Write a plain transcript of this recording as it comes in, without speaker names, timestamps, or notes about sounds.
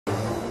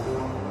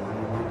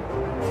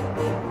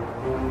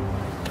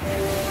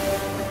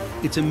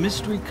It's a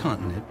mystery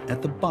continent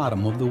at the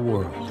bottom of the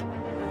world,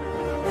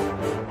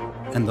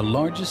 and the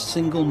largest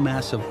single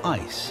mass of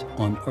ice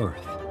on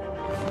Earth.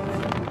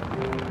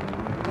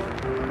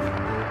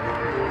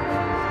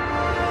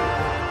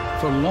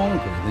 For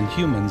longer than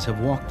humans have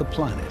walked the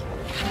planet,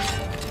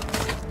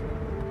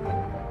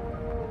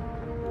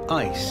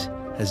 ice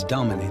has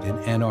dominated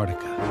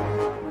Antarctica.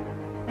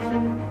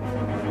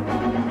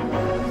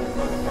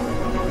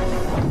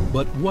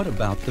 But what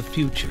about the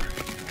future?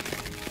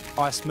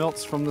 Ice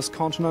melts from this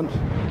continent,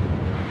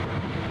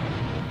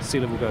 sea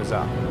level goes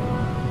up.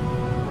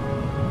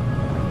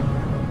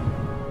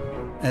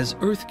 As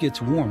Earth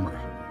gets warmer,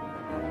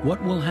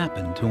 what will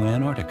happen to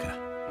Antarctica?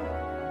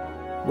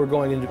 We're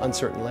going into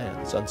uncertain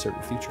lands,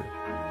 uncertain future.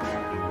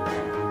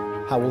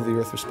 How will the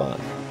Earth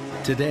respond?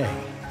 Today,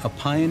 a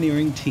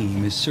pioneering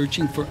team is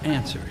searching for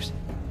answers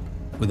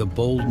with a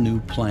bold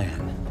new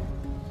plan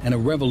and a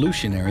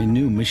revolutionary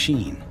new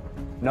machine.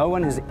 No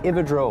one has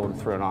ever drilled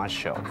through an ice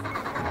shelf,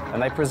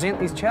 and they present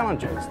these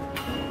challenges.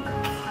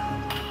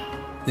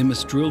 They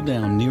must drill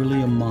down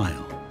nearly a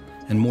mile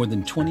and more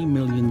than 20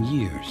 million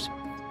years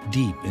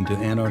deep into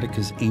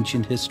Antarctica's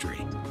ancient history.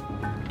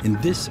 In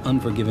this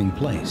unforgiving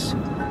place,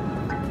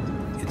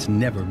 it's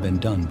never been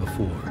done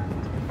before.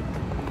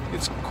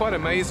 It's quite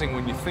amazing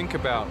when you think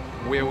about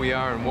where we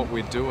are and what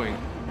we're doing.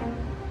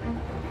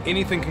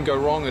 Anything can go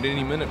wrong at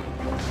any minute.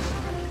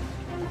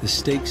 The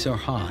stakes are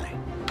high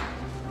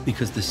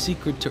because the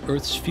secret to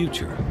Earth's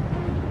future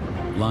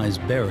lies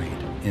buried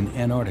in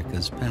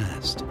Antarctica's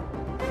past.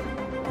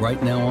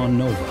 Right now on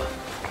Nova,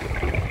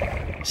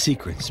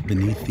 Secrets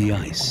Beneath the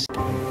Ice.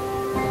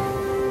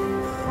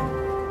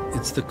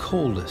 It's the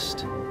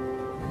coldest,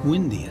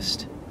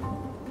 windiest,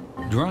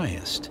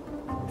 driest,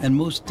 and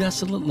most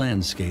desolate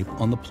landscape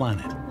on the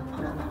planet,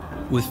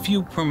 with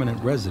few permanent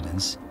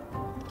residents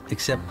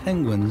except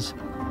penguins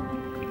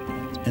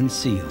and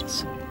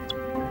seals.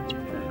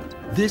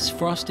 This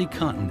frosty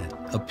continent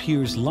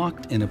appears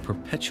locked in a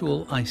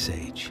perpetual ice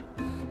age.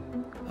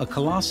 A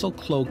colossal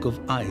cloak of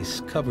ice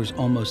covers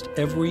almost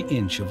every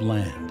inch of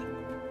land,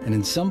 and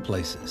in some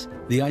places,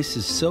 the ice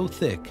is so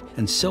thick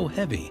and so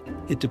heavy,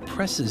 it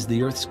depresses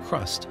the Earth's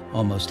crust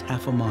almost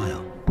half a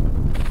mile.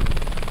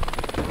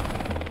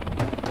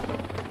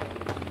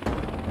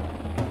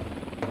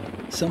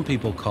 Some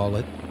people call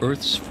it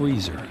Earth's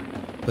freezer,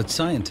 but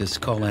scientists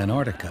call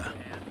Antarctica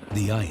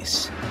the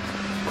ice.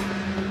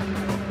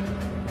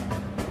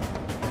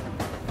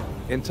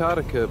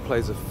 Antarctica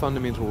plays a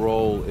fundamental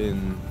role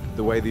in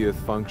the way the Earth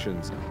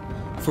functions.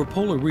 For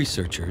polar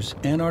researchers,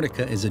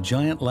 Antarctica is a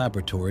giant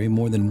laboratory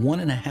more than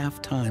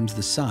 1.5 times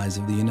the size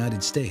of the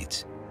United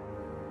States,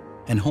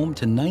 and home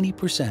to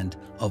 90%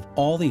 of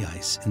all the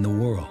ice in the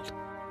world.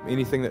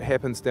 Anything that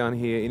happens down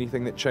here,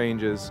 anything that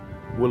changes,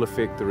 will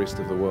affect the rest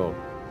of the world.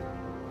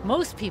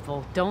 Most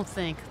people don't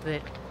think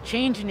that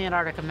change in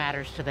Antarctica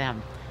matters to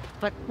them.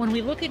 But when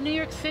we look at New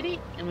York City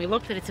and we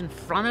look that it's in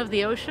front of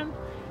the ocean,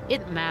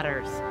 it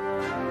matters.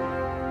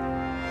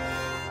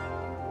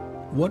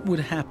 What would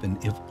happen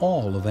if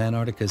all of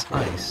Antarctica's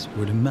ice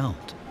were to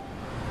melt?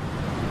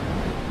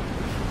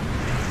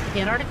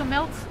 Antarctica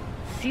melts,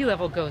 sea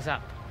level goes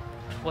up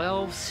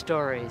 12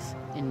 stories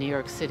in New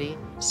York City.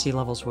 Sea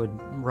levels would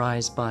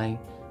rise by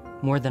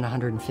more than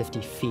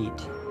 150 feet.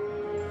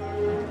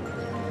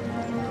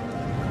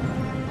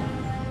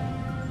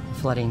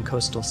 Flooding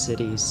coastal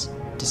cities,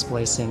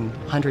 displacing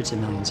hundreds of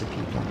millions of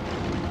people.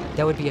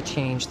 That would be a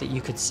change that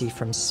you could see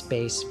from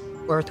space.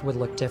 Earth would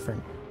look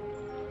different.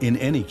 In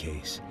any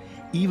case,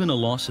 even a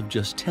loss of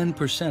just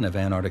 10% of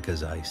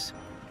Antarctica's ice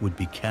would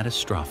be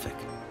catastrophic.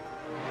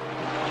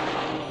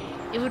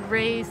 It would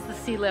raise the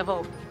sea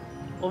level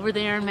over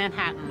there in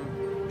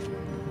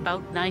Manhattan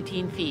about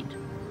 19 feet,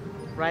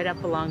 right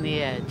up along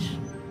the edge.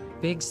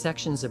 Big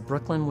sections of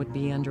Brooklyn would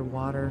be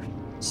underwater.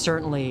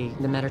 Certainly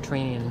the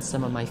Mediterranean and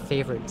some of my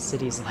favorite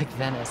cities like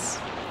Venice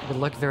would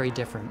look very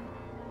different.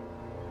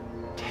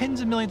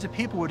 Tens of millions of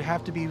people would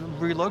have to be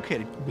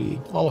relocated. It'd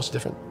be almost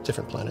a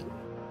different planet.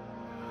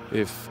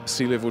 If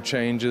sea level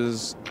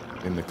changes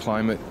and the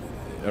climate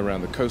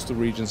around the coastal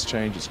regions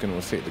change, it's going to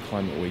affect the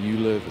climate where you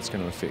live. It's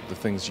going to affect the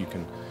things you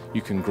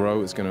can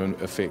grow. It's going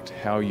to affect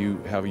how you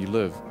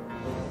live.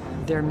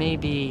 There may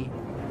be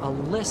a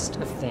list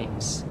of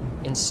things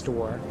in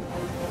store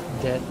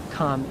that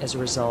come as a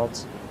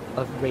result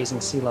of raising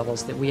sea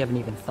levels that we haven't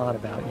even thought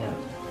about yet.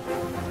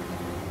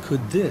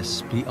 Could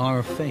this be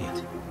our fate?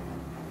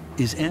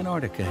 Is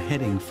Antarctica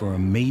heading for a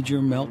major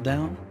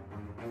meltdown?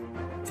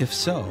 If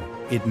so,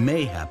 it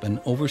may happen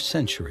over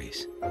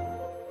centuries.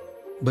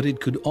 But it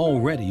could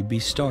already be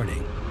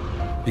starting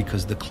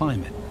because the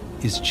climate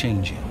is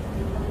changing.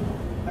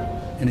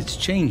 And it's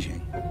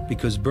changing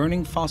because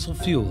burning fossil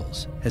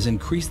fuels has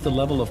increased the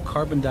level of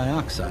carbon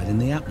dioxide in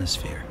the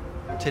atmosphere.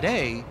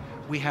 Today,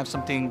 we have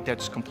something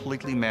that's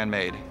completely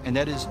man-made, and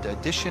that is the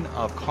addition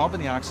of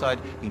carbon dioxide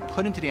being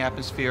put into the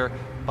atmosphere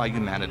by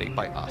humanity,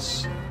 by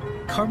us.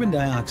 Carbon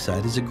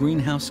dioxide is a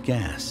greenhouse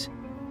gas.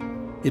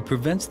 It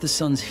prevents the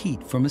sun's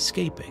heat from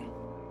escaping.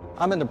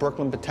 I'm in the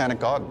Brooklyn Botanic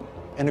Garden,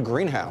 in a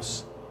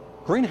greenhouse.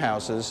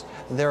 greenhouses,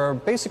 they're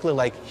basically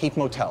like heat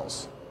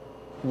motels,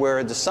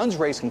 where the sun's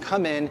rays can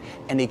come in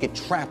and they get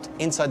trapped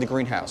inside the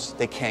greenhouse.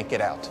 They can't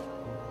get out.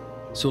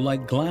 So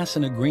like glass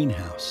in a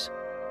greenhouse,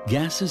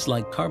 gases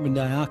like carbon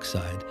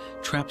dioxide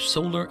trap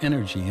solar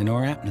energy in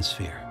our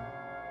atmosphere.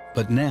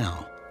 But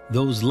now,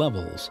 those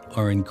levels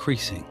are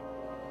increasing.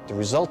 The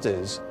result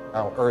is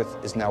our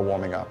Earth is now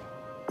warming up.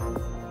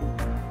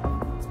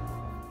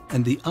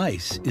 And the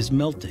ice is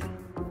melting,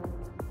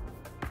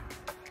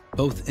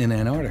 both in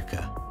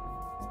Antarctica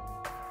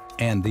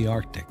and the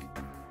Arctic.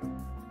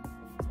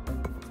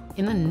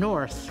 In the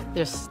north,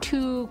 there's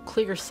two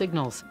clear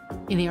signals.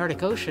 In the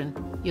Arctic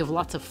Ocean, you have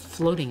lots of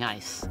floating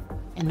ice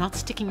and not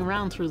sticking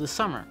around through the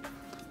summer.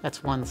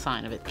 That's one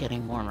sign of it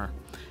getting warmer.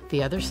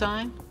 The other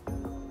sign,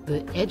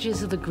 the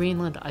edges of the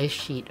Greenland ice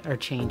sheet are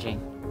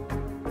changing.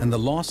 And the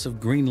loss of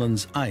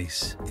Greenland's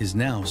ice is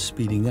now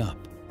speeding up.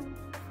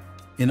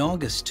 In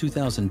August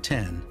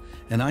 2010,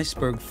 an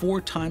iceberg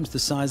 4 times the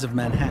size of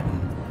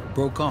Manhattan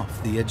broke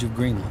off the edge of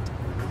Greenland.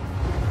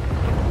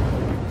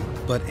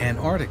 But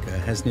Antarctica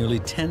has nearly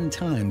 10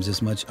 times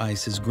as much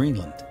ice as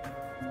Greenland.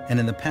 And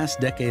in the past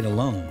decade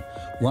alone,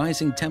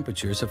 rising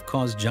temperatures have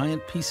caused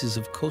giant pieces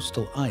of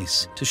coastal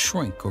ice to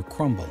shrink or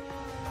crumble.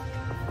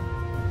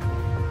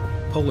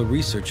 Polar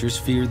researchers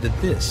feared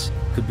that this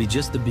could be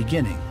just the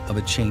beginning of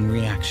a chain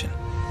reaction.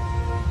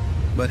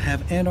 But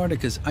have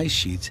Antarctica's ice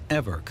sheets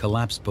ever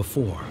collapsed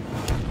before?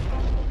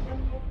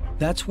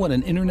 That's what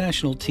an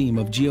international team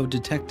of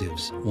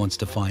geodetectives wants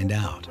to find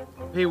out.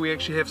 Here we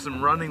actually have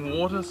some running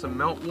water, some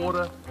melt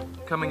water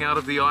coming out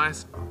of the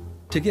ice.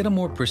 To get a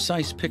more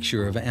precise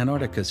picture of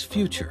Antarctica's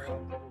future,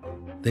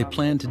 they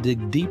plan to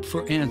dig deep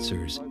for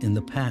answers in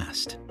the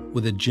past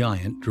with a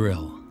giant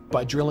drill.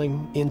 By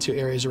drilling into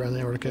areas around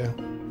Antarctica,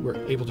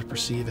 we're able to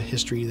perceive a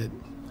history that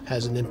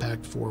has an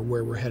impact for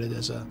where we're headed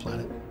as a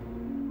planet.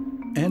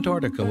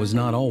 Antarctica was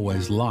not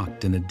always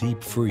locked in a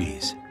deep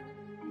freeze.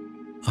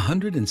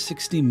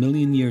 160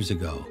 million years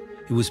ago,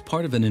 it was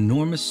part of an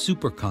enormous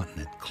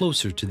supercontinent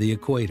closer to the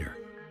equator.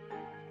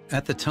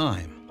 At the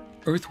time,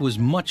 Earth was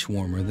much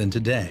warmer than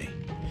today,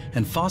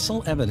 and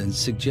fossil evidence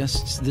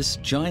suggests this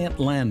giant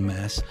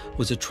landmass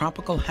was a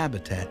tropical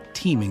habitat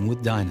teeming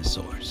with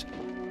dinosaurs.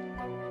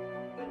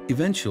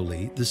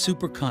 Eventually, the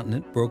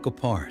supercontinent broke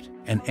apart,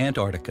 and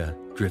Antarctica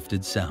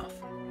drifted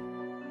south.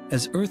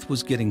 As Earth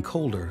was getting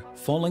colder,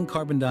 falling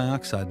carbon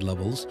dioxide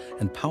levels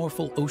and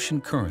powerful ocean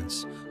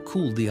currents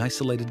cooled the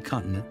isolated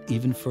continent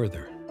even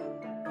further.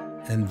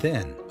 And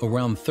then,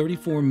 around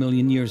 34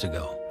 million years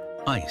ago,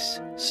 ice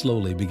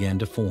slowly began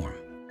to form.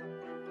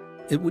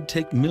 It would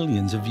take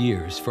millions of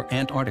years for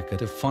Antarctica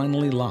to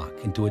finally lock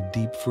into a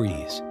deep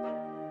freeze.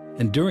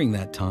 And during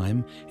that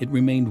time, it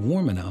remained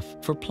warm enough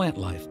for plant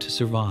life to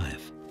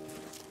survive.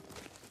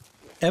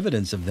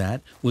 Evidence of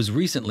that was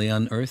recently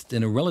unearthed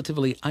in a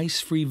relatively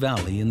ice-free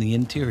valley in the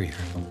interior.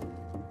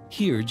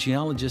 Here,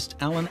 geologists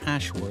Alan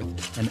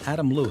Ashworth and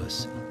Adam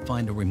Lewis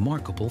find a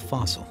remarkable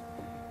fossil.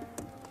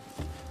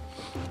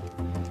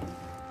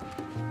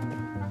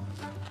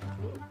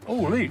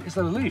 Oh, a leaf. Is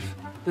that a leaf?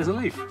 There's a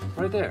leaf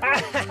right there.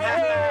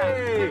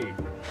 Hey!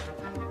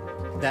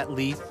 That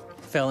leaf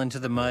fell into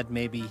the mud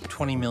maybe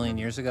 20 million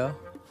years ago.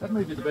 That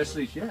may be the best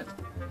leaf yet.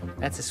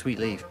 That's a sweet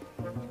leaf.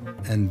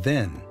 And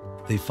then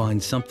they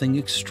find something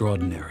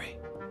extraordinary.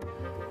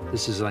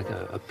 This is like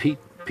a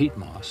peat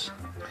moss.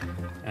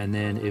 And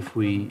then if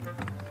we,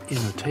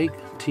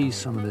 tease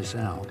some of this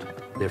out,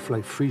 they're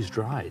like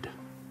freeze-dried.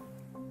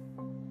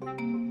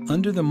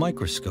 Under the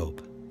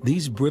microscope,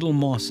 these brittle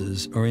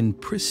mosses are in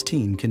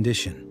pristine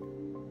condition.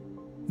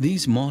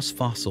 These moss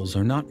fossils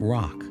are not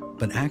rock,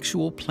 but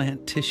actual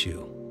plant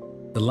tissue,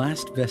 the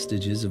last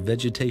vestiges of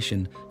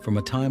vegetation from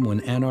a time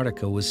when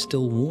Antarctica was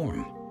still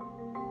warm.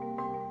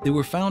 They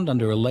were found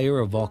under a layer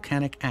of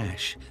volcanic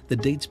ash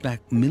that dates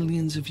back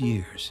millions of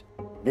years.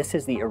 This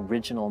is the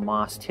original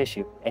moss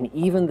tissue, and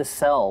even the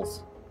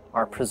cells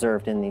are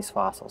preserved in these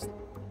fossils.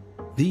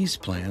 These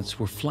plants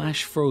were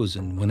flash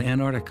frozen when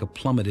Antarctica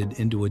plummeted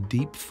into a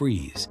deep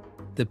freeze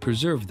that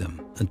preserved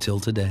them until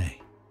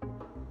today.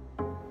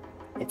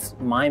 It's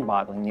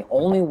mind-boggling. The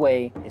only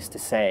way is to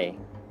say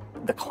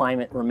the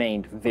climate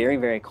remained very,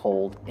 very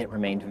cold, it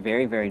remained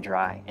very, very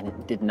dry, and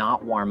it did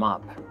not warm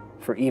up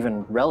for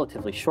even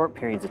relatively short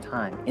periods of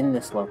time in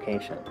this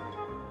location.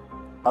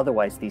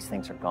 Otherwise, these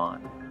things are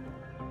gone.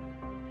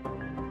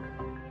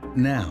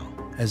 Now,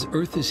 as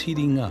Earth is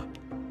heating up,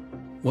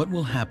 what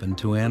will happen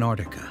to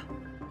Antarctica?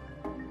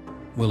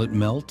 Will it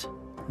melt,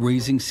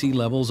 raising sea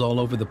levels all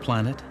over the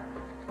planet?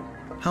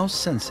 How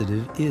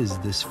sensitive is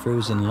this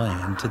frozen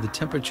land to the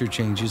temperature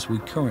changes we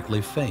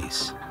currently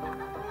face?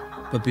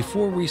 But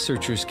before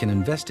researchers can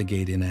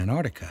investigate in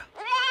Antarctica,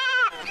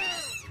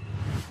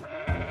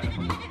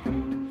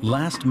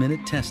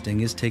 last-minute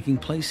testing is taking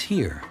place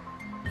here,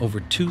 over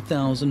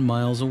 2,000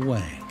 miles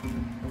away,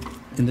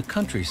 in the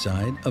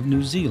countryside of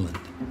New Zealand,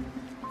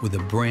 with a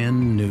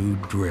brand new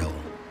drill.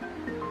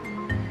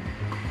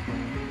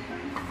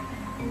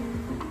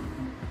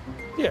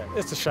 Yeah,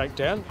 it's a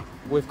shakedown.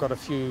 We've got a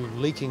few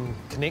leaking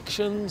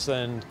connections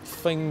and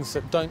things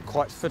that don't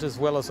quite fit as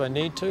well as they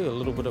need to, a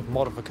little bit of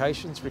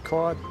modifications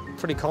required.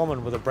 Pretty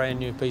common with a brand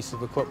new piece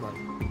of equipment.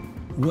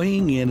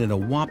 Weighing in at a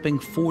whopping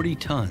 40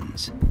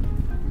 tons,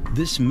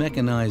 this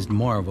mechanized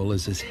marvel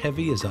is as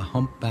heavy as a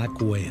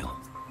humpback whale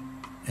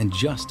and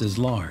just as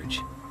large.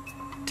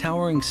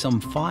 Towering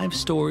some 5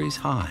 stories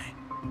high,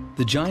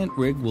 the giant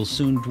rig will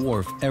soon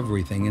dwarf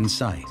everything in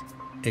sight,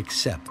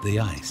 except the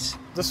ice.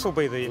 This will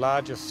be the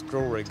largest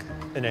drill rig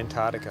in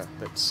Antarctica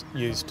that's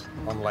used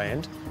on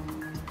land.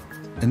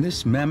 And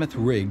this mammoth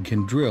rig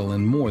can drill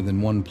in more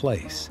than one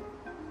place.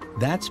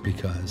 That's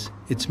because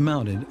it's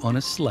mounted on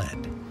a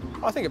sled.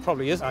 I think it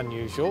probably is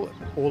unusual.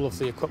 All of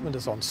the equipment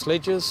is on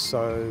sledges,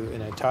 so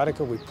in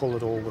Antarctica we pull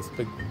it all with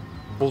big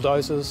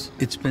bulldozers.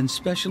 It's been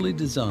specially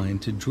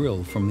designed to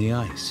drill from the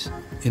ice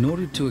in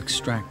order to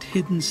extract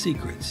hidden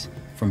secrets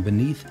from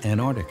beneath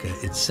Antarctica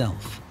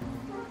itself.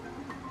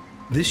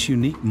 This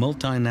unique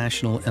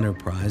multinational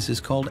enterprise is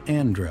called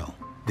ANDRIL,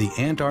 the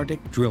Antarctic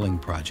Drilling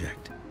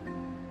Project.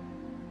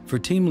 For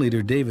team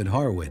leader David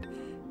Harwood,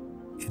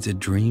 it's a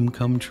dream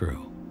come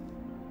true.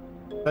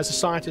 As a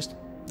scientist,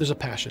 there's a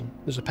passion.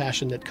 There's a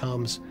passion that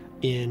comes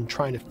in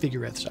trying to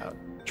figure this out,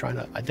 trying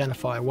to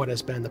identify what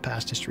has been the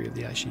past history of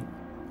the ice sheet,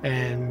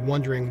 and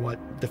wondering what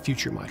the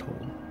future might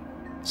hold.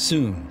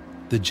 Soon,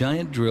 the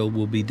giant drill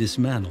will be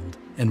dismantled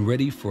and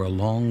ready for a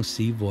long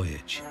sea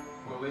voyage.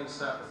 We'll then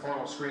start the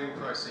final screening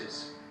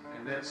process,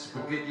 and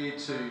will get you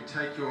to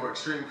take your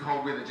extreme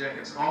cold weather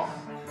jackets off.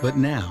 But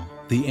now,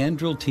 the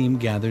ANDRIL team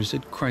gathers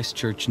at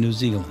Christchurch, New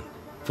Zealand,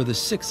 for the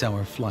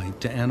 6-hour flight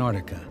to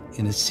Antarctica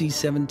in a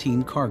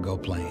C-17 cargo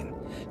plane,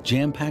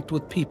 jam-packed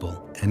with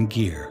people and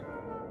gear.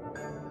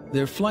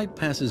 Their flight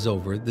passes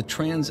over the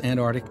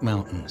Trans-Antarctic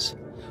Mountains,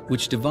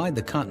 which divide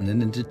the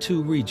continent into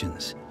 2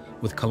 regions,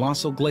 with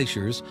colossal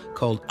glaciers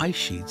called ice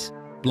sheets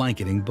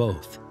blanketing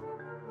both.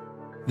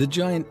 The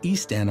giant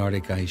East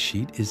Antarctic ice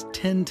sheet is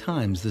 10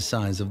 times the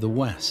size of the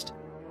West.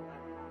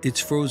 It's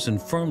frozen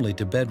firmly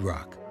to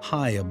bedrock,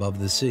 high above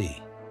the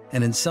sea,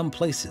 and in some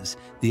places,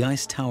 the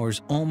ice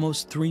towers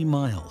almost 3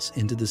 miles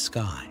into the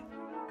sky.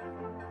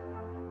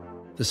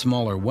 The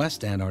smaller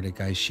West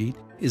Antarctic ice sheet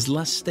is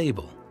less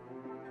stable.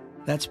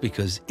 That's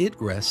because it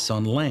rests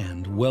on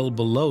land well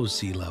below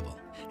sea level,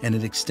 and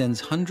it extends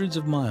hundreds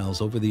of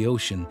miles over the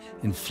ocean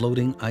in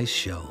floating ice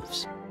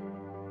shelves.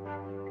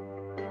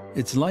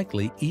 It's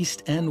likely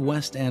East and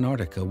West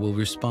Antarctica will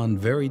respond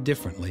very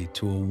differently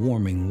to a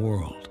warming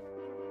world.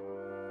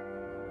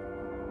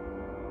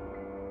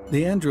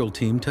 The ANDRIL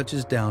team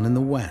touches down in the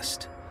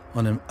west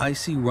on an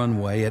icy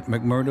runway at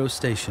McMurdo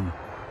Station,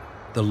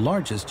 the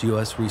largest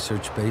U.S.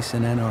 research base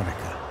in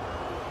Antarctica.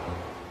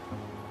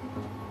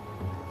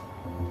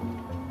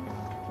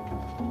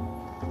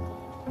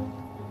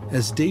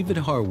 As David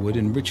Harwood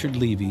and Richard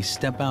Levy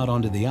step out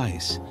onto the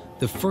ice,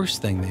 the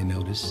first thing they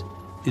notice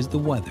is the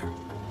weather.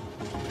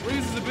 The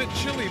breeze is a bit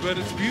chilly, but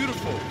it's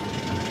beautiful.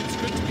 It's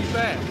good to be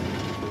back.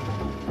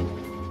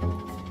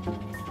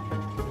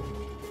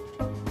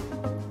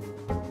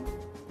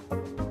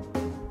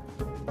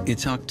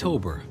 It's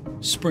October,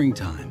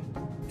 springtime,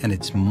 and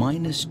it's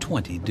minus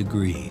 20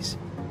 degrees.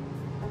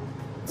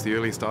 It's the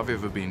earliest I've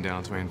ever been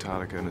down to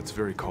Antarctica, and it's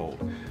very cold.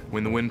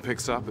 When the wind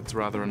picks up, it's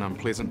rather an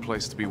unpleasant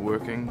place to be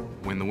working.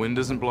 When the wind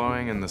isn't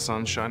blowing and the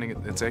sun's shining,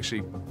 it's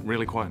actually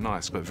really quite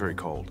nice, but very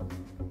cold.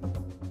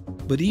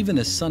 But even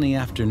a sunny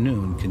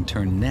afternoon can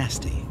turn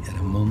nasty at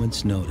a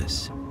moment's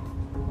notice.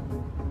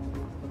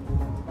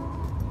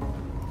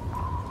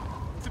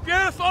 It's a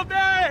beautiful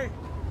day!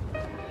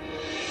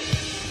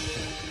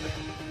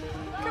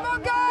 Come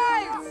on,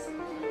 guys!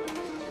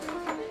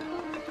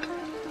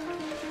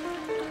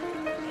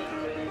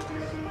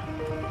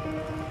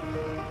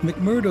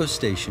 McMurdo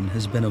Station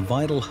has been a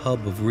vital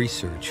hub of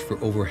research for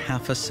over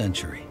half a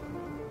century.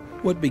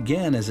 What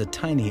began as a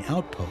tiny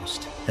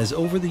outpost has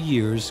over the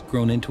years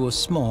grown into a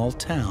small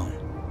town.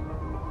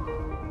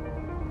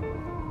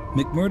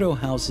 McMurdo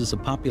houses a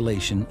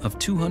population of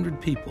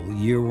 200 people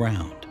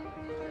year-round.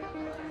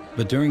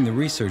 But during the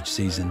research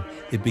season,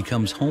 it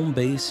becomes home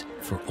base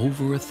for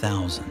over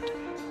 1,000.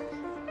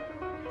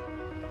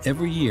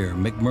 Every year,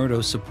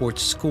 McMurdo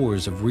supports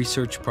scores of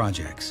research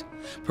projects,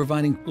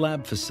 providing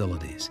lab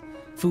facilities,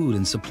 food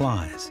and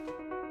supplies,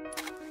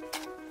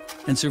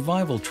 and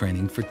survival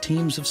training for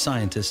teams of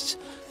scientists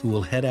who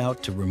will head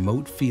out to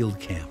remote field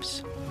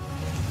camps.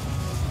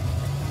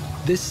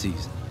 This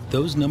season,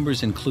 those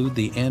numbers include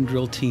the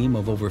ANDRIL team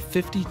of over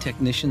 50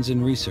 technicians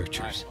and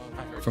researchers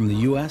from the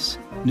US,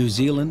 New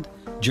Zealand,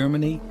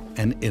 Germany,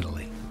 and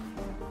Italy.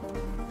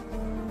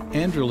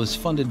 ANDRIL is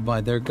funded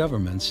by their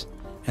governments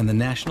and the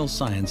National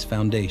Science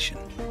Foundation.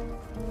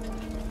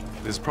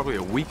 There's probably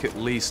a week at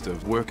least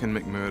of work in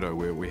McMurdo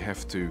where we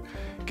have to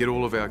get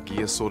all of our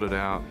gear sorted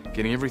out,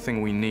 getting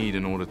everything we need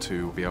in order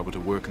to be able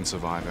to work and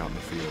survive out in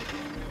the field.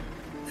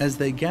 As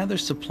they gather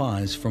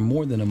supplies for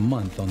more than a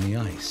month on the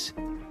ice,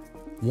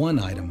 one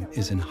item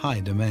is in high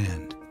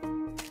demand.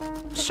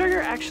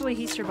 Sugar actually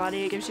heats your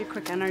body. It gives you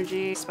quick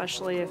energy,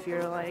 especially if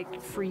you're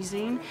like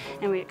freezing,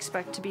 and we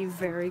expect to be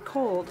very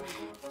cold.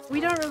 We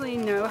don't really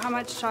know how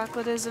much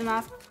chocolate is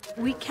enough.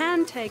 We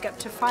can take up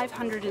to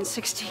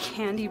 560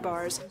 candy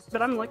bars,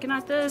 but I'm looking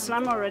at this and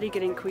I'm already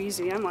getting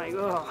queasy. I'm like,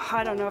 oh,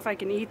 I don't know if I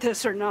can eat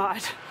this or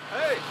not.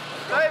 Hey,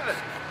 David!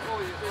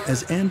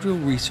 As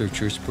Andrill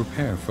researchers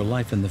prepare for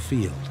life in the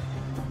field,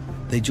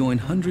 they join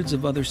hundreds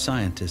of other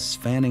scientists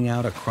fanning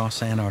out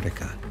across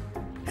Antarctica,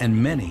 and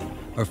many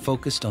are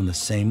focused on the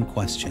same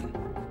question.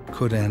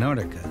 Could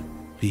Antarctica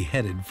be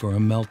headed for a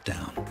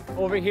meltdown?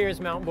 Over here is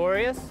Mount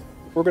Boreas.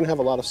 We're going to have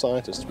a lot of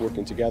scientists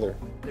working together.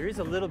 There is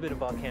a little bit of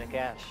volcanic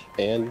ash.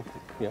 And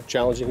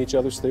challenging each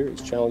other's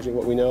theories, challenging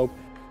what we know.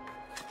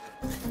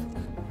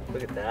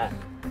 Look at that.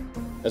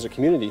 As a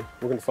community,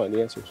 we're going to find the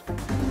answers.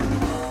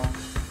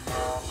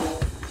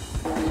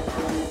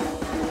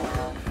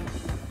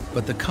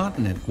 But the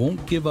continent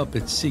won't give up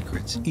its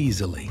secrets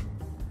easily.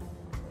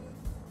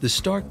 The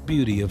stark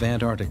beauty of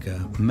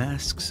Antarctica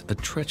masks a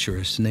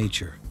treacherous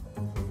nature.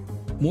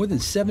 More than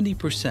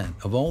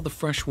 70% of all the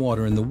fresh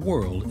water in the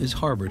world is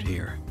harbored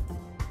here.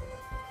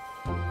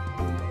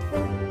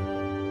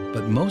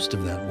 But most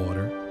of that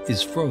water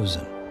is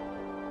frozen.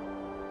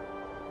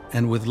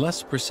 And with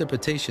less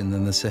precipitation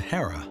than the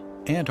Sahara,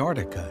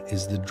 Antarctica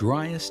is the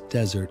driest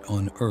desert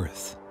on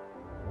Earth.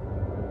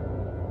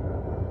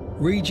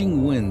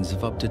 Raging winds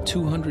of up to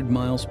 200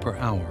 miles per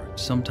hour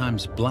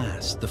sometimes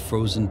blast the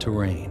frozen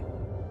terrain,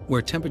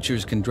 where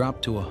temperatures can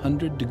drop to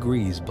 100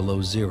 degrees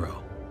below zero.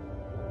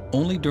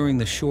 Only during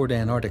the short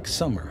Antarctic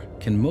summer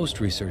can most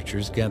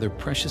researchers gather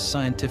precious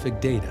scientific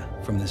data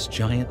from this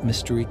giant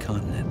mystery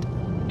continent.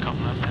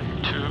 Coming up at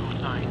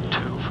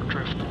 292 for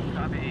drift.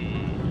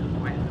 Copy.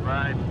 Waiting to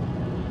ride.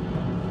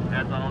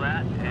 That's all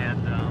that,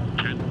 and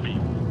should be.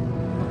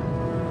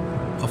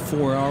 A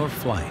 4-hour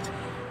flight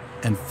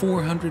and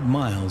 400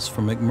 miles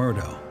from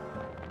McMurdo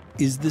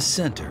is the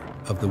center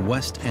of the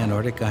West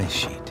Antarctic ice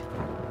sheet.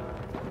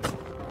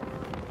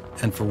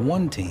 And for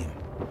one team,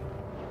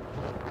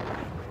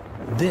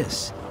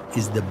 this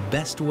is the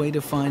best way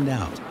to find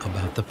out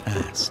about the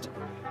past.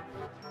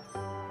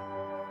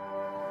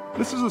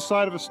 This is the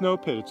side of a snow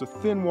pit. It's a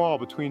thin wall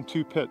between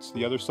two pits.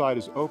 The other side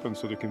is open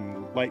so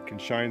light can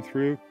shine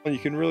through, and you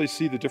can really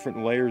see the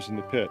different layers in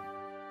the pit.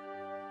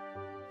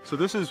 So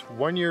this is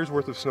 1 year's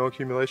worth of snow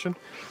accumulation,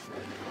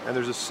 and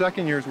there's a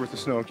second year's worth of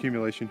snow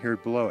accumulation here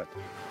below it.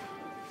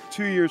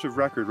 2 years of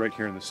record right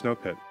here in the snow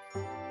pit.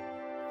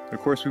 Of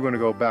course, we want to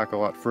go back a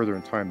lot further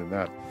in time than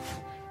that.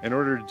 In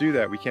order to do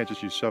that, we can't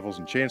just use shovels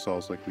and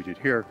chainsaws like we did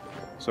here,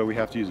 so we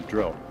have to use a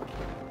drill.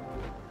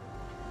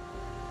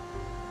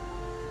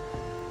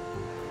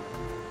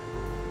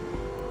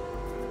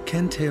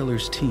 Ken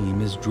Taylor's team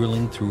is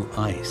drilling through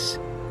ice.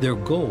 Their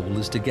goal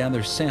is to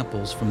gather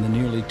samples from the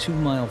nearly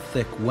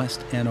 2-mile-thick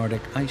West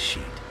Antarctic ice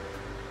sheet.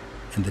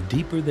 And the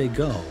deeper they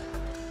go,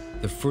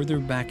 the further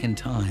back in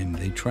time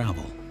they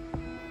travel.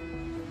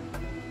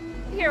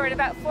 Here, we're at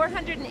about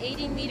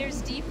 480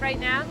 meters deep right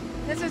now.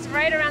 This is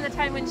right around the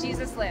time when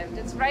Jesus lived.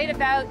 It's right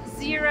about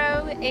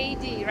 0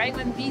 AD, right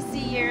when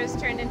BC years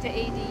turned into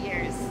AD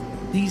years.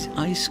 These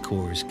ice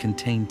cores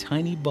contain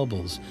tiny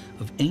bubbles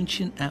of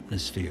ancient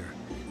atmosphere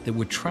that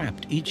were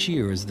trapped each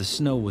year as the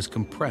snow was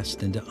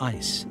compressed into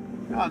ice.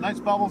 Nice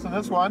bubbles in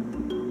this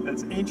one.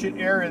 That's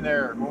ancient air in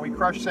there. When we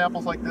crush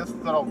samples like this,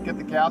 that'll get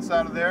the gas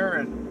out of there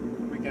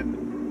and we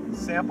can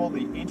sample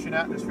the ancient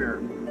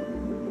atmosphere.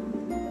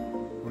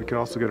 We can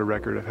also get a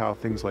record of how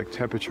things like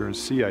temperature and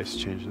sea ice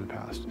changed in the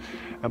past.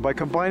 And by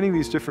combining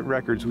these different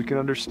records, we can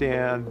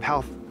understand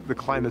how the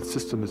climate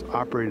system has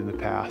operated in the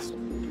past.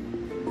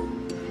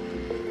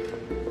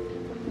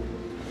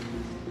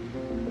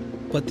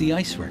 But the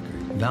ice record,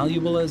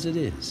 valuable as it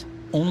is,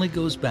 only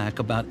goes back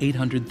about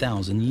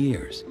 800,000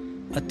 years,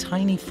 a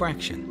tiny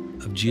fraction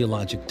of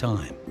geologic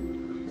time.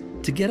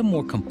 To get a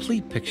more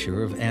complete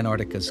picture of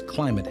Antarctica's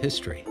climate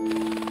history,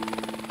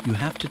 you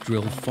have to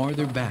drill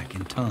farther back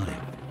in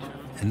time.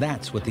 And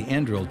that's what the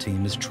Andrill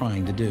team is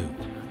trying to do.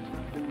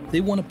 They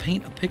want to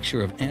paint a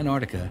picture of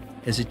Antarctica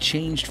as it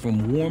changed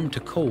from warm to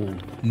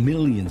cold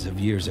millions of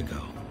years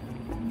ago.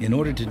 In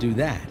order to do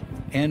that,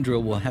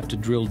 Andrill will have to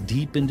drill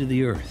deep into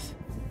the Earth.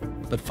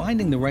 But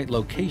finding the right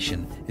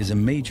location is a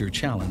major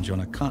challenge on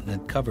a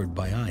continent covered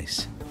by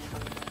ice.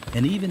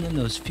 And even in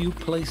those few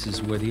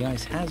places where the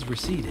ice has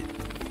receded,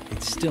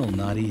 it's still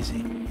not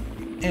easy.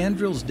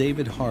 Andrill's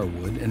David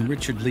Harwood and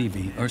Richard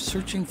Levy are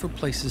searching for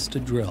places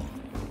to drill.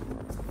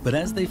 But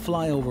as they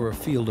fly over a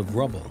field of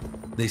rubble,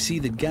 they see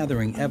that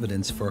gathering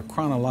evidence for a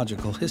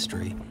chronological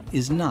history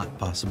is not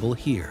possible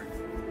here.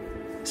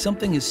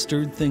 Something has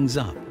stirred things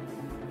up,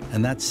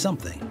 and that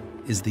something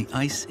is the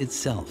ice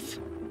itself.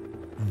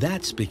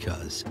 That's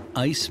because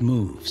ice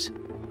moves.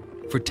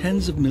 For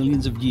tens of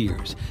millions of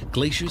years,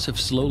 glaciers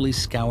have slowly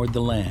scoured the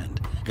land,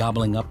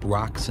 gobbling up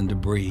rocks and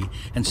debris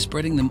and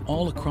spreading them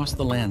all across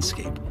the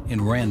landscape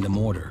in random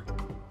order.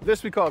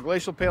 This we call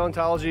glacial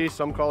paleontology.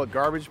 Some call it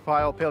garbage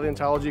pile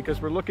paleontology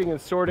because we're looking and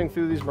sorting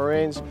through these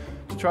moraines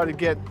to try to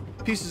get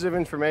pieces of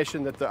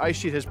information that the ice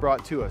sheet has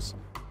brought to us.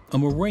 A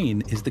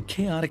moraine is the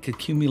chaotic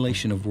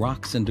accumulation of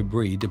rocks and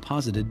debris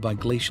deposited by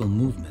glacial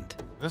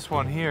movement. This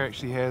one here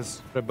actually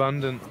has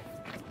abundant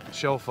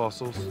Shell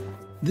fossils.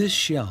 This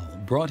shell,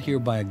 brought here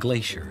by a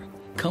glacier,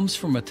 comes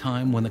from a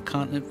time when the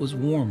continent was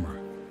warmer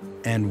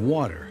and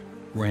water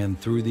ran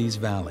through these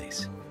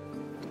valleys.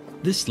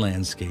 This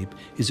landscape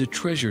is a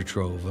treasure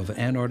trove of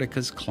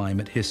Antarctica's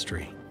climate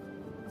history.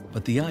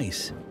 But the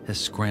ice has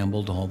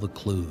scrambled all the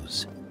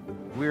clues.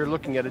 We're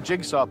looking at a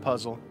jigsaw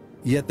puzzle.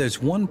 Yet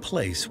there's one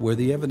place where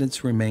the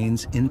evidence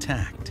remains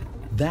intact.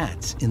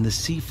 That's in the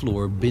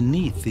seafloor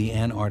beneath the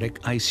Antarctic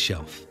ice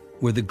shelf,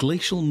 where the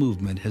glacial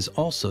movement has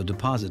also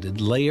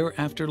deposited layer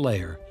after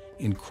layer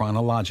in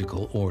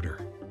chronological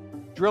order.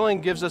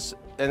 Drilling gives us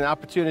an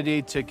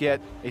opportunity to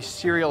get a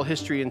serial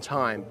history in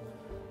time.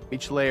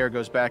 Each layer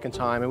goes back in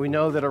time, and we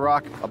know that a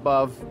rock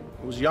above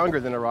was younger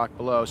than a rock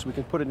below, so we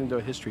can put it into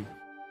a history.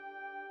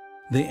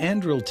 The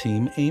Andrill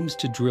team aims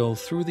to drill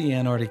through the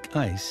Antarctic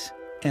ice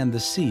and the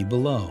sea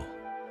below.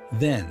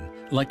 Then,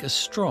 like a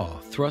straw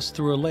thrust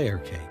through a layer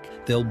cake,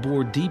 they'll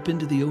bore deep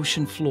into the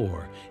ocean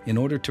floor in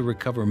order to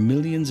recover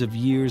millions of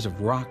years of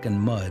rock and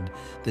mud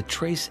that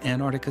trace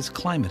Antarctica's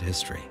climate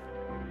history.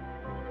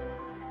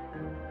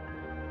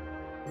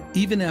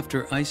 Even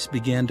after ice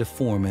began to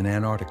form in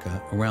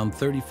Antarctica around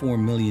 34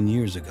 million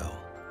years ago,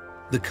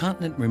 the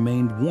continent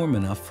remained warm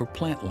enough for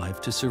plant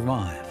life to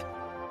survive,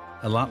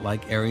 a lot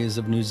like areas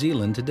of New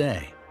Zealand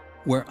today,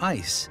 where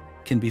ice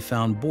can be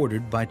found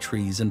bordered by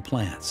trees and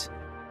plants.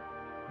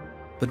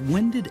 But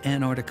when did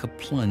Antarctica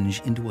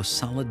plunge into a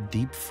solid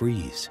deep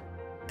freeze?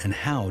 And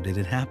how did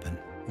it happen?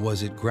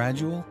 Was it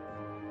gradual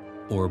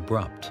or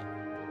abrupt?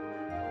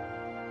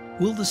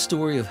 Will the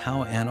story of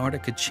how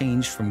Antarctica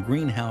changed from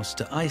greenhouse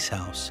to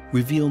icehouse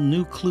reveal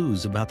new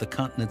clues about the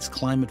continent's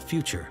climate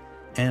future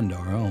and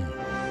our own?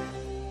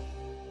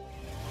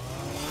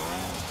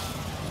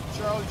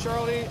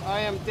 Charlie,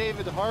 I am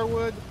David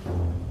Harwood.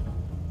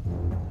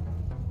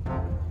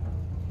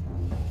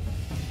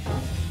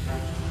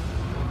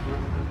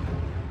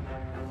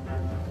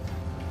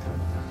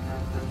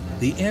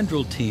 The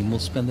Andrill team will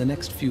spend the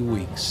next few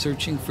weeks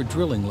searching for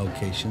drilling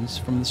locations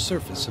from the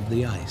surface of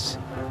the ice.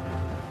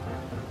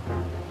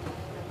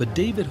 But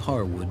David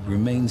Harwood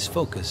remains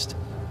focused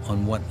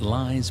on what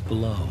lies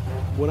below.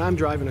 When I'm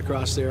driving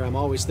across there, I'm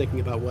always thinking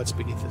about what's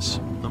beneath us.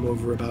 I'm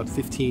over about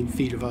 15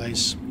 feet of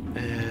ice,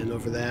 and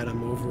over that,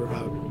 I'm over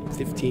about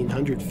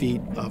 1,500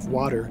 feet of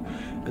water,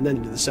 and then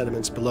into the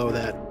sediments below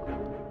that.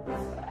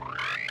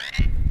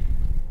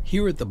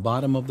 Here at the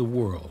bottom of the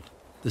world,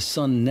 the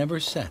sun never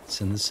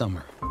sets in the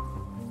summer.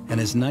 And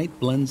as night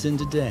blends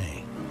into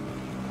day,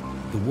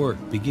 the work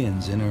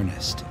begins in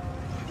earnest.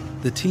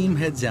 The team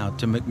heads out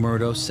to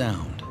McMurdo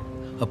Sound,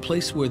 a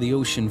place where the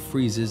ocean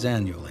freezes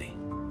annually,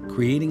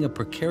 creating a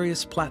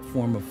precarious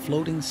platform of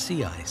floating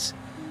sea ice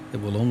that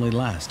will only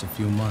last a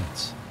few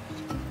months.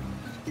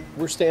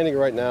 We're standing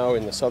right now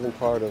in the southern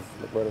part of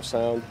McMurdo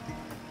Sound.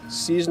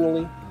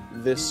 Seasonally,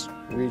 this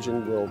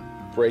region will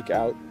break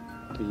out.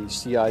 The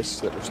sea ice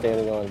that we're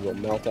standing on will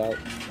melt out.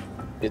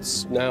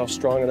 It's now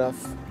strong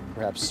enough,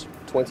 perhaps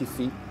 20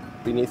 feet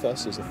beneath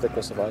us is the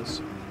thickness of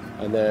ice,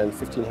 and then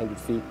 1,500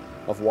 feet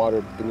of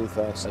water beneath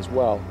us as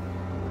well.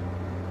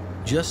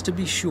 Just to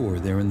be sure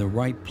they're in the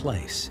right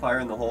place, fire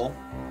in the hole.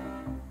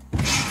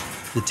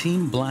 The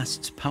team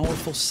blasts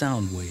powerful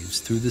sound waves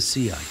through the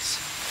sea ice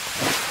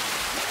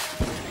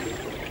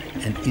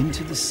and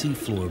into the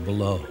seafloor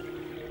below.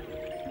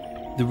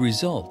 The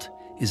result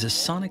is a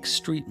sonic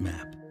street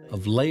map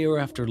of layer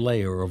after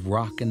layer of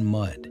rock and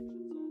mud,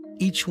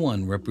 each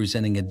one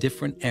representing a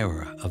different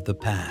era of the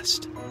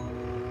past.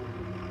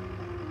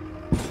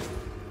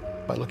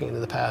 By looking into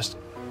the past,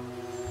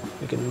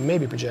 we can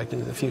maybe project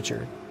into the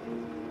future.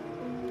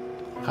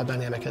 How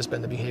dynamic has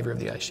been the behavior of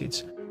the ice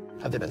sheets?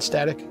 Have they been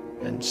static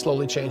and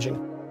slowly changing?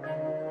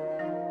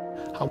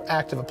 How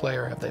active a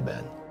player have they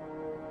been?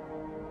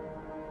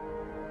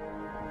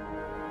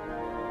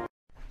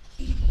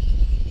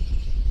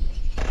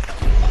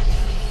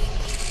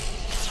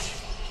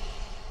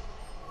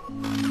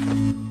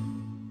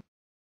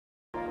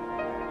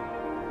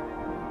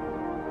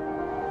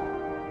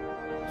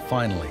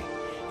 Finally,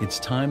 it's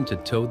time to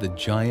tow the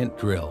giant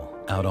drill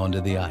out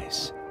onto the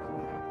ice.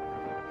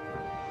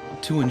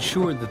 To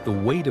ensure that the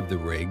weight of the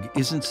rig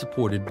isn't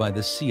supported by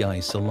the sea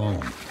ice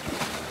alone,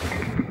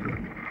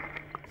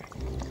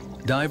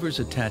 divers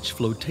attach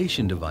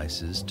flotation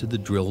devices to the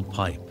drilled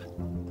pipe.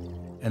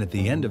 And at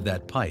the end of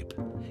that pipe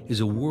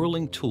is a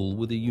whirling tool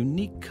with a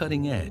unique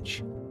cutting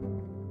edge.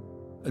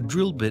 A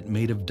drill bit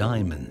made of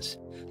diamonds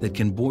that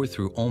can bore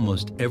through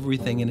almost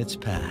everything in its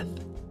path.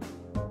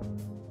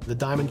 The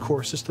diamond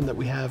core system that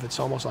we have, it's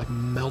almost like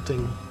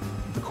melting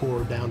the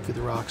core down through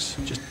the rocks,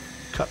 just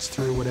cuts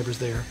through whatever's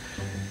there.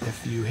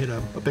 If you hit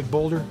a big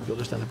boulder, you'll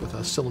just end up with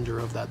a cylinder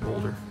of that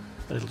boulder,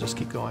 and it'll just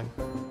keep going.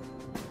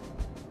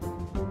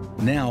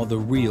 Now the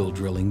real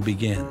drilling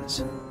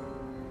begins.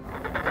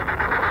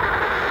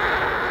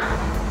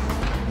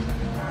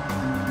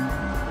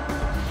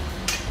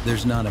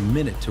 There's not a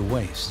minute to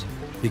waste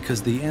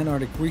because the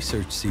Antarctic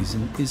research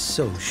season is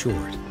so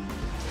short.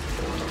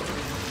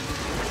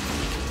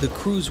 The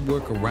crews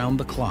work around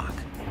the clock,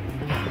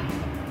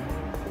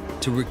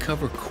 to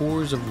recover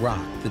cores of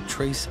rock that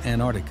trace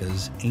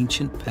Antarctica's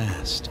ancient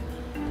past.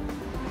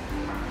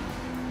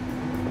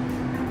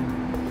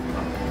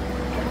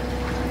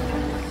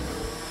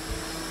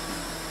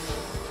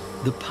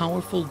 The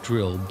powerful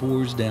drill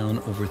bores down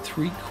over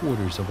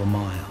 3/4 of a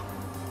mile,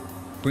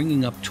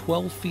 bringing up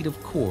 12 feet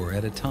of core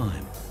at a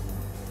time,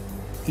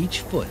 each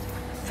foot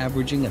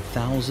averaging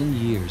 1,000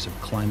 years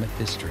of climate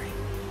history.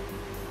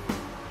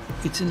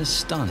 It's an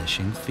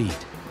astonishing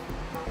feat.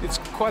 It's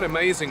quite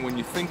amazing when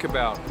you think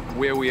about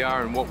where we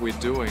are and what we're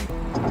doing.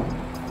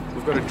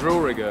 We've got a drill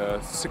rig, a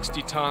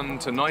 60-ton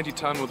to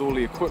 90-ton with all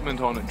the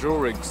equipment on it drill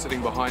rig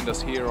sitting behind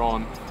us here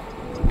on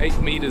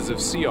 8 meters of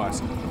sea ice,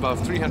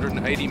 above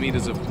 380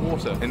 meters of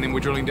water, and then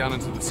we're drilling down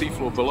into the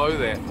seafloor below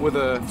that with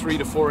a 3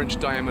 to 4 inch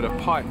diameter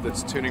pipe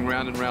that's turning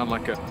round and round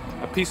like a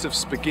piece of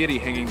spaghetti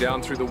hanging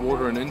down through the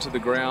water and into the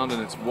ground,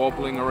 and it's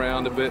wobbling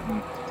around a bit,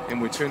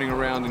 and we're turning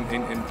around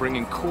and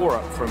bringing core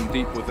up from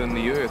deep within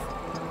the earth.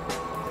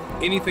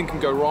 Anything can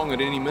go wrong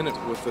at any minute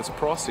with this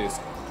process.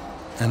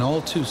 And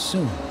all too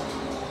soon,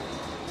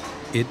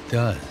 it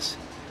does.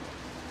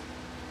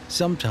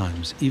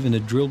 Sometimes even a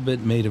drill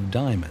bit made of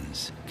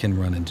diamonds can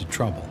run into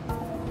trouble.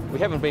 We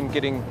haven't been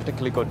getting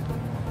particularly good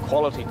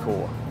quality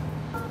core,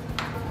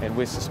 and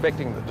we're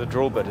suspecting that the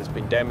drill bit has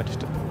been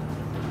damaged.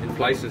 In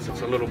places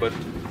it's a little bit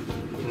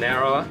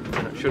narrower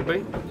than it should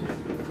be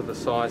for the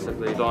size of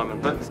the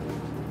diamond bits,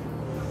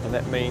 and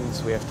that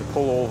means we have to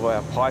pull all of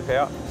our pipe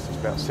out. It's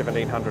about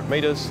 1,700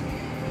 meters,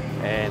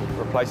 and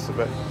replace the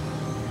bit,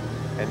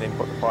 and then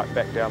put the pipe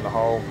back down the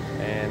hole,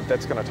 and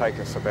that's going to take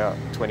us about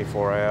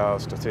 24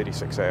 hours to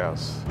 36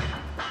 hours.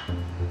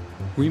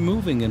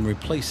 Removing and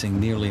replacing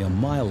nearly a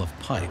mile of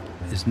pipe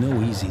is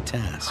no easy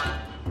task,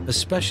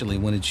 especially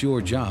when it's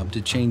your job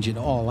to change it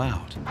all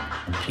out,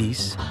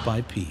 piece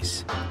by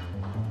piece.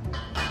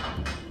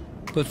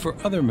 But for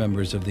other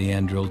members of the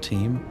Andrill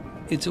team,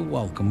 it's a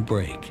welcome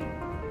break.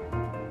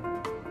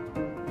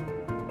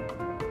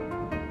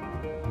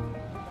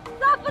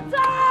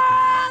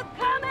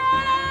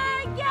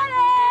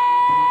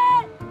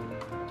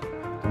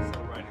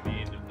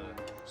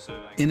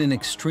 In an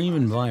extreme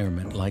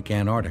environment like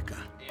Antarctica,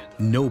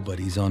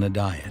 nobody's on a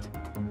diet.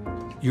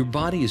 Your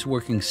body is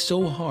working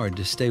so hard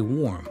to stay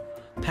warm,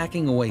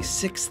 packing away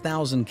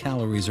 6,000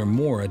 calories or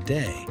more a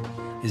day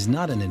is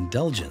not an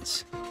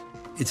indulgence,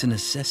 it's a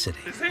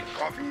necessity. Is there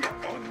coffee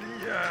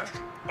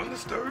on the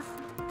stove?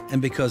 And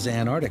because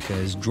Antarctica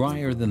is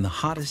drier than the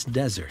hottest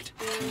desert,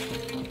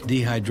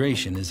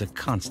 dehydration is a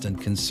constant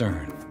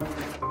concern.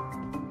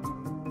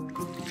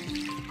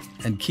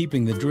 And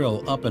keeping the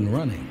drill up and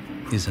running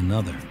is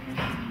another.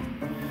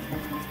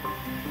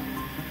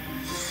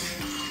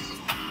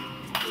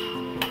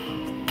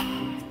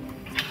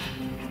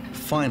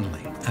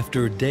 Finally,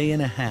 after a day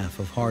and a half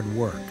of hard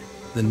work,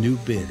 the new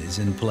bid is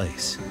in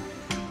place.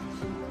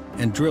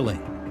 And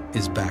drilling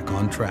is back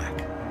on track.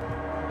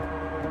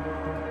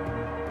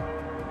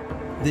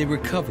 They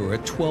recover a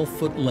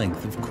 12-foot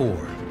length of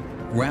core,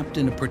 wrapped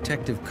in a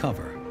protective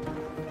cover.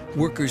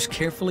 Workers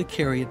carefully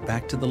carry it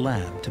back to the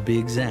lab to be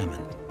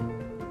examined.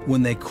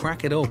 When they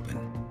crack it open,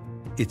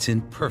 it's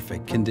in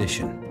perfect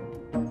condition.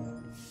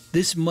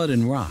 This mud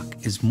and rock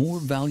is more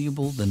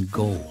valuable than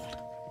gold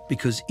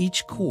because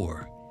each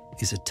core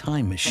is a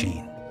time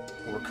machine.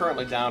 We're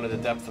currently down at a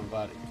depth of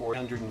about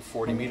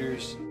 440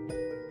 meters.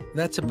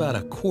 That's about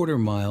a quarter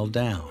mile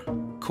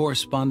down,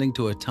 corresponding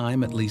to a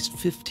time at least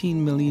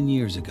 15 million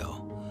years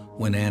ago,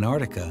 when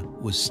Antarctica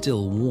was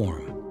still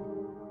warm.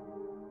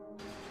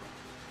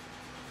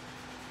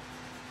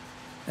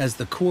 As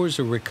the cores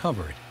are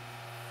recovered,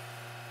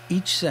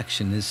 each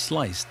section is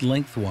sliced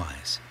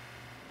lengthwise,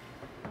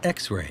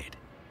 X-rayed,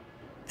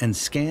 and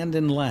scanned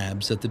in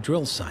labs at the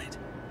drill site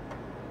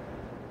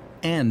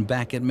and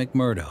back at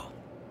McMurdo.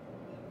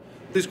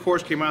 These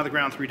cores came out of the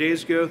ground 3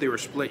 days ago. They were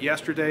split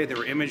yesterday. They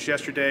were imaged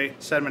yesterday.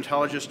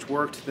 Sedimentologists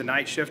worked the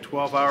night shift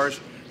 12 hours,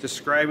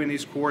 describing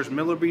these cores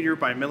millimeter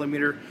by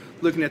millimeter,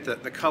 looking at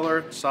the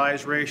color,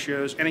 size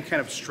ratios, any kind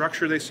of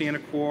structure they see in a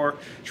core,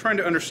 trying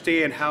to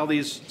understand how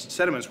these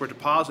sediments were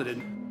deposited.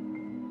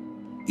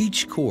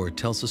 Each core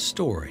tells a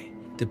story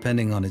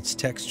depending on its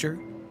texture,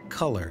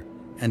 color,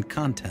 and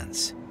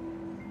contents.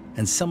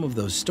 And some of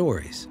those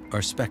stories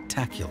are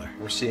spectacular.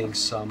 We're seeing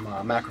some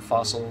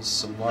macrofossils,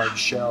 some large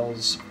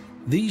shells.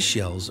 These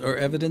shells are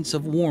evidence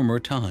of warmer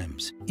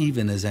times,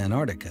 even as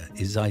Antarctica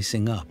is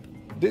icing up.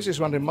 This is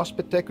one of the most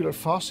spectacular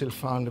fossils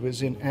found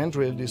within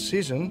Andrill this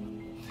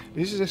season.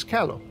 This is a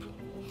scallop.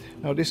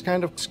 Now, this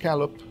kind of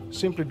scallop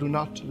simply do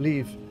not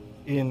live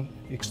in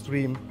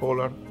extreme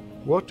polar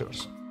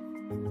waters.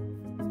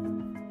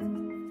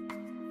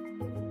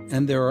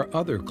 And there are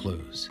other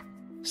clues,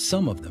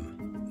 some of them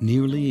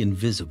nearly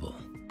invisible.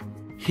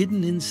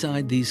 Hidden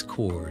inside these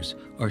cores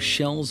are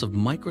shells of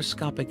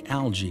microscopic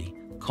algae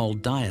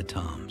called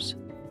diatoms.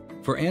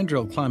 For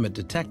Andrill climate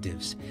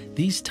detectives,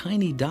 these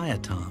tiny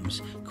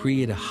diatoms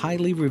create a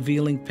highly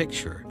revealing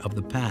picture of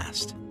the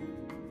past.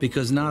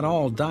 Because not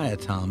all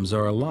diatoms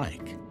are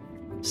alike.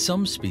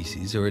 Some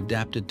species are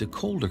adapted to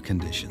colder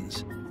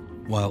conditions,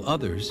 while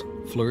others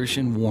flourish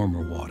in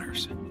warmer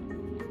waters.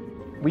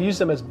 We use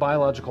them as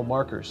biological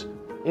markers,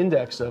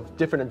 index of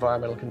different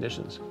environmental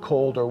conditions,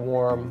 cold or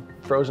warm,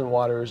 frozen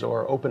waters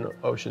or open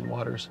ocean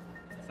waters.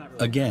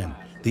 Again,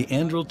 the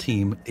Andril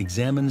team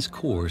examines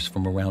cores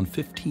from around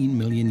 15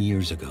 million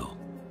years ago.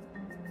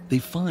 They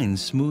find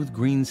smooth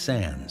green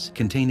sands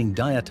containing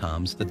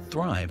diatoms that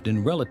thrived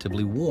in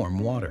relatively warm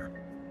water,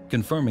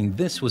 confirming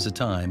this was a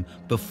time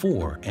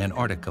before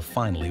Antarctica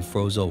finally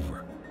froze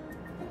over.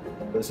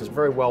 This is a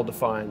very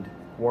well-defined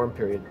warm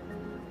period.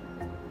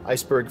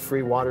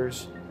 Iceberg-free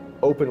waters,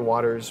 open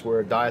waters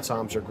where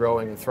diatoms are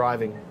growing and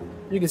thriving.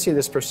 You can see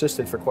this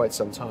persisted for quite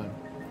some time.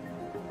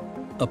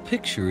 A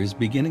picture is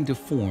beginning to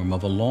form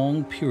of a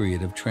long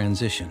period of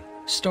transition,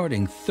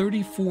 starting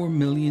 34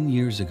 million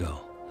years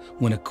ago,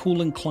 when a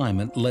cooling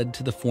climate led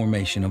to the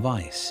formation of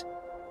ice.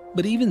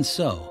 But even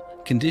so,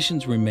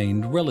 conditions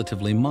remained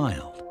relatively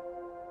mild.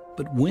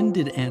 But when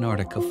did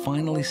Antarctica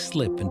finally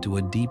slip into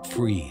a deep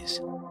freeze?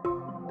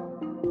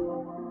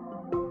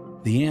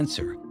 The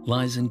answer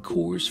lies in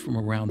cores from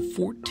around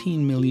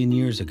 14 million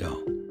years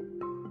ago.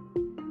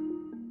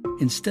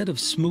 Instead of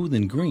smooth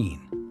and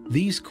green,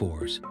 these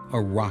cores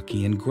are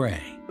rocky and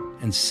gray,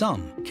 and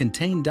some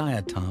contain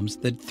diatoms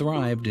that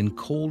thrived in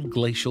cold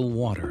glacial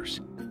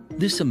waters.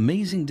 This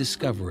amazing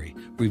discovery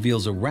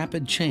reveals a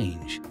rapid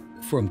change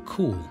from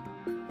cool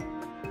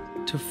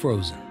to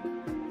frozen.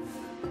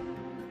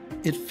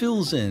 It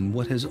fills in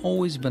what has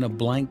always been a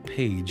blank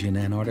page in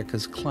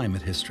Antarctica's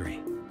climate history.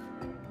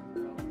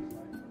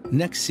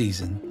 Next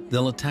season,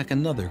 they'll attack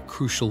another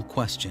crucial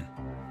question.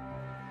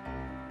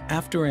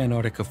 After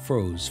Antarctica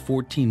froze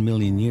 14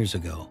 million years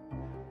ago,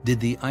 did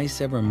the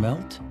ice ever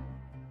melt?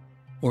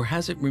 Or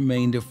has it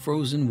remained a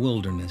frozen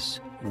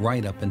wilderness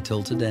right up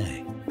until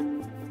today?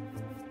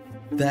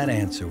 That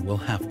answer will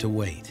have to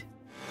wait.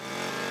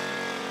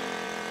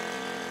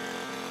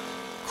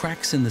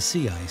 Cracks in the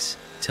sea ice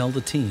tell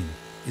the team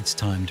it's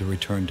time to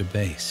return to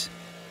base.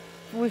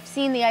 We've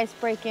seen the ice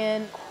break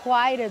in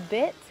quite a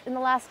bit in the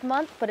last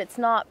month, but it's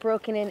not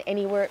broken in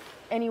anywhere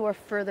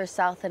further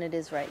south than it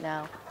is right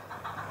now.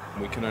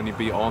 We can only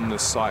be on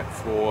this site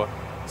for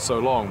so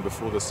long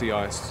before the sea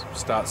ice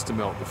starts to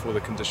melt, before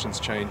the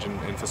conditions change,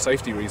 and for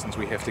safety reasons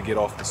we have to get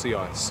off the sea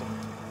ice.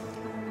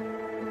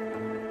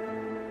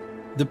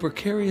 The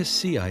precarious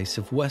sea ice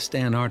of West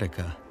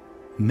Antarctica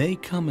may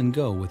come and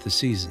go with the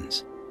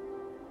seasons.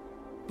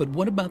 But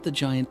what about the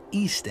giant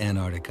East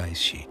Antarctic ice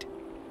sheet?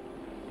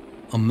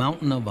 A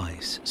mountain of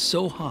ice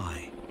so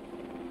high,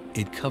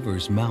 it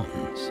covers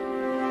mountains.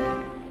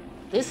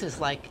 This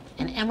is like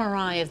an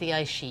MRI of the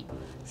ice sheet.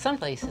 Some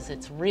places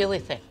it's really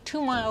thick,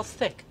 2 miles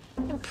thick,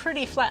 and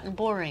pretty flat and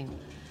boring.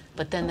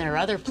 But then there are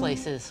other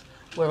places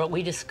where what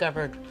we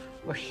discovered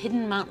were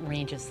hidden mountain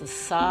ranges the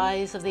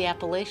size of the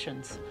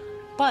Appalachians,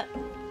 but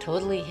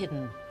totally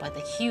hidden by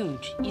the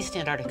huge East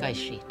Antarctic ice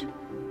sheet.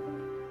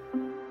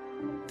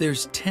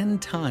 There's 10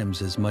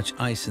 times as much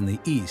ice in the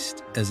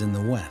east as in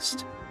the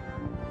west.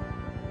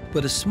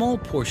 But a small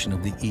portion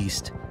of the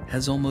east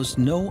has almost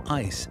no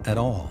ice at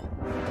all.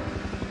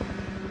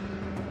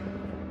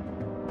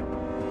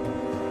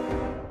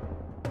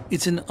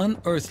 It's an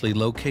unearthly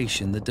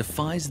location that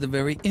defies the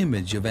very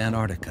image of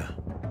Antarctica.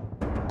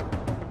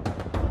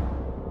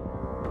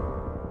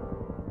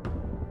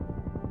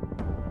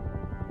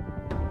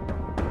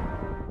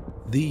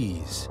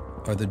 These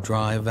are the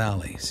dry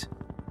valleys,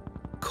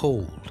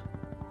 cold,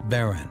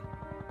 barren,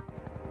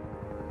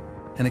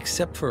 and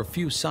except for a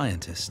few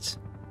scientists,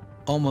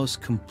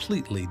 almost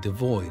completely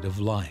devoid of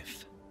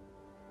life.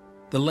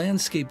 The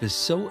landscape is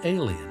so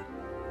alien,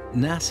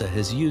 NASA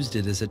has used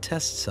it as a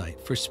test site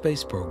for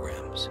space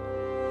programs.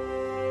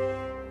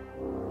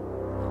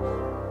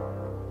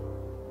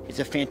 It's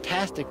a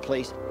fantastic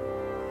place.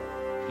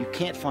 You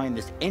can't find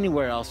this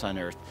anywhere else on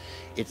Earth.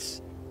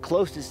 Its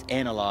closest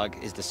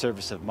analog is the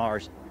surface of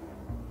Mars.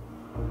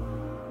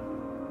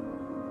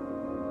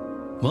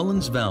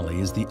 Mullins Valley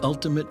is the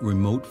ultimate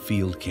remote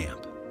field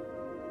camp.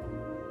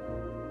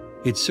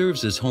 It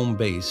serves as home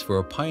base for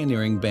a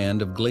pioneering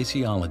band of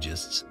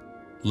glaciologists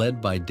led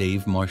by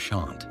Dave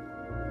Marchant.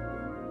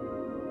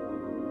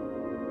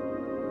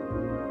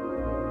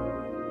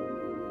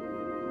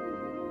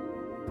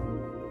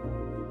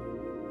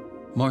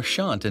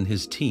 Marchant and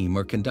his team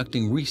are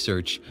conducting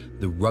research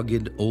the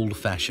rugged,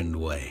 old-fashioned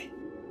way.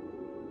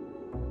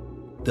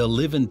 They'll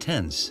live in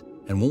tents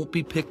and won't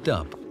be picked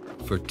up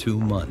for 2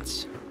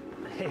 months.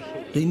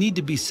 They need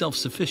to be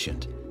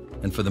self-sufficient,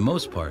 and for the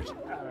most part,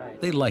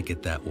 they like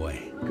it that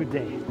way. Good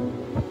day.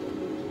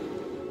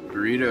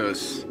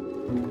 Burritos.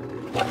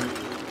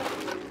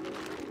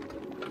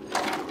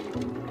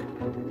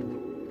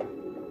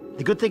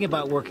 The good thing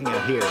about working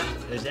out here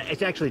is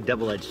it's actually a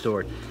double-edged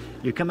sword.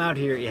 You come out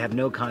here, you have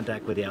no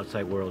contact with the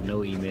outside world,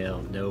 no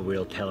email, no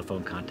real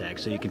telephone contact,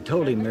 so you can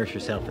totally immerse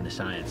yourself in the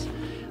science.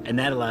 And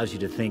that allows you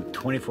to think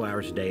 24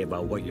 hours a day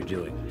about what you're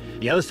doing.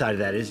 The other side of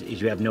that is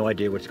you have no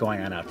idea what's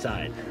going on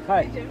outside.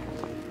 Hi.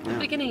 At the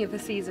beginning of the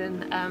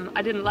season,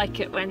 I didn't like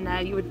it when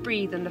you would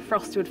breathe and the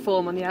frost would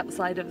form on the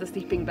outside of the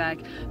sleeping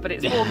bag, but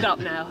it's warmed up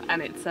now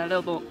and it's a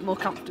little more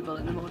comfortable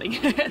in the morning.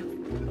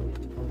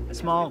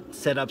 Small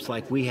setups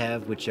like we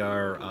have, which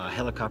are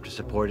helicopter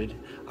supported,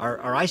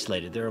 are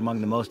isolated. They're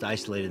among the most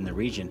isolated in the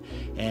region.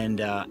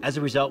 And as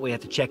a result, we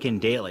have to check in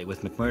daily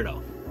with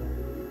McMurdo.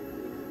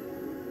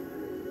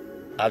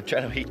 I'm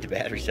trying to heat the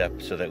batteries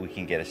up so that we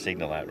can get a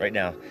signal out. Right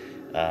now,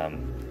 there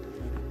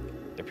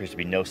appears to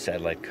be no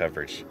satellite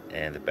coverage,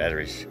 and the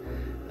batteries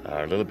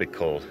are a little bit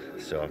cold,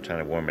 so I'm trying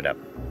to warm it up.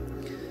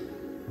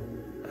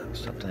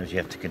 Sometimes you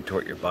have to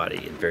contort your body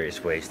in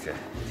various ways to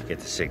get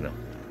the signal.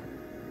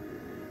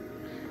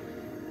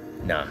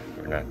 Nah,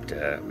 we're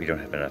not, we don't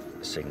have enough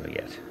signal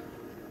yet.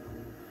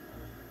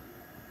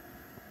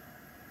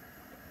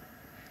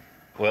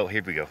 Well,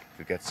 here we go.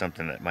 We've got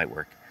something that might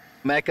work.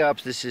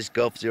 MacOps, this is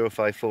Gulf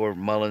 054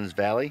 Mullins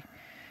Valley.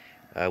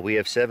 We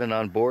have 7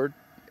 on board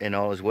and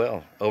all is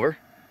well. Over.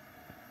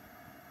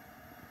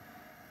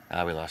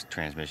 We lost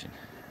transmission.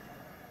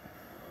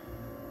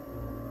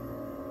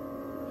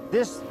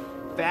 This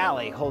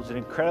valley holds an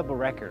incredible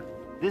record.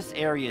 This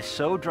area is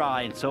so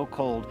dry and so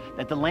cold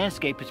that the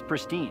landscape is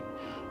pristine.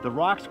 The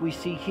rocks we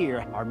see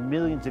here are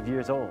millions of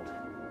years old.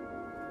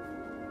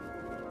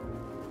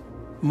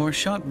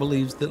 Marchant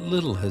believes that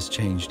little has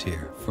changed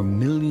here for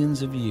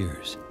millions of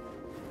years.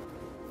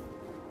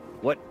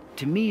 What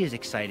to me is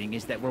exciting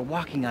is that we're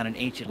walking on an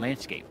ancient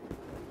landscape.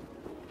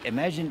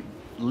 Imagine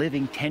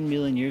living 10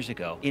 million years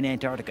ago in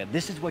Antarctica.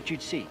 This is what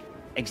you'd see,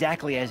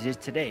 exactly as it is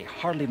today,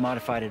 hardly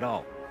modified at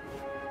all.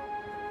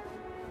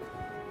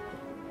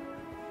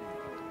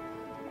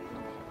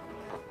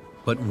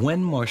 But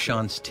when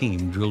Marchant's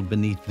team drilled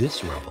beneath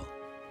this rubble,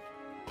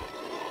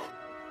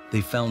 they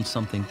found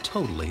something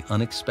totally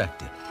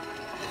unexpected.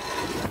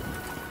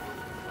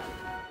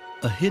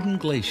 A hidden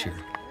glacier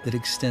that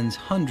extends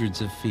hundreds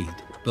of feet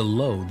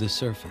below the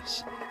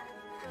surface.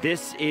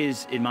 This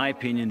is, in my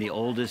opinion, the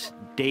oldest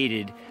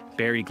dated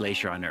buried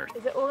glacier on Earth.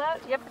 Is it all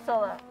out? Yep, it's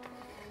all out.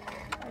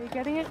 Are you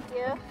getting it?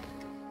 Yeah.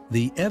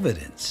 The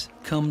evidence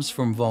comes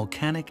from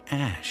volcanic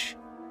ash.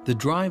 The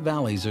dry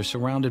valleys are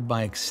surrounded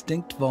by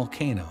extinct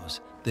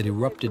volcanoes that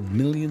erupted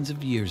millions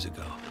of years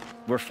ago.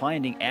 We're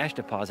finding ash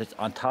deposits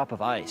on top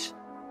of ice.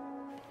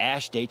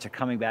 Ash dates are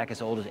coming back as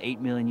old as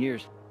 8 million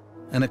years.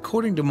 And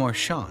according to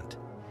Marchant,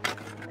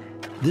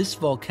 this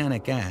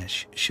volcanic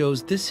ash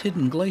shows this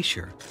hidden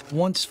glacier,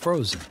 once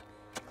frozen,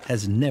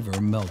 has never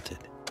melted.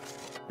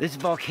 This is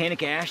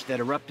volcanic ash that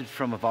erupted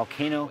from a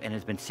volcano and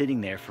has been sitting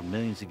there for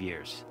millions of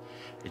years.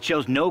 It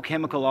shows no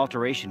chemical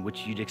alteration,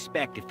 which you'd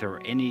expect if there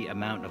were any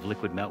amount of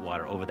liquid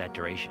meltwater over that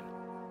duration.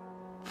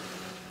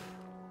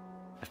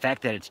 The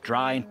fact that it's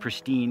dry and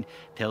pristine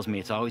tells me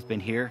it's always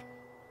been here,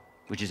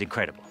 which is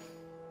incredible.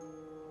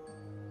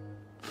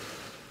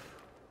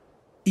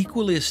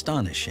 Equally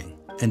astonishing,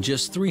 and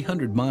just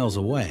 300 miles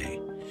away,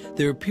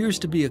 there appears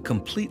to be a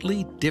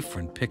completely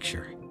different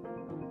picture.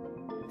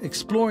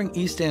 Exploring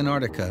East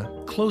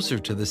Antarctica, closer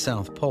to the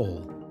South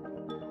Pole,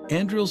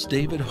 Andrill's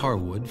David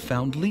Harwood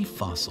found leaf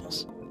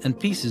fossils and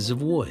pieces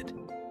of wood.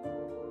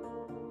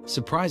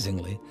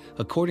 Surprisingly,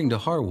 according to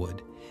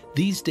Harwood,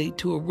 these date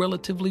to a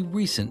relatively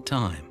recent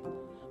time,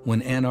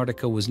 when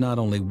Antarctica was not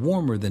only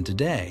warmer than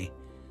today,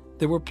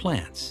 there were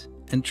plants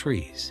and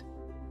trees.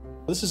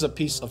 This is a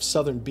piece of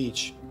southern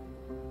beech.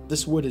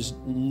 This wood is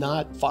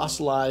not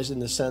fossilized in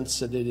the sense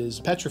that it is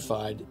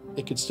petrified.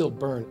 It could still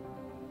burn.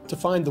 To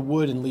find the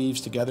wood and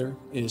leaves together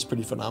is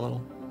pretty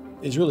phenomenal.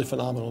 It's really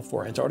phenomenal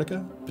for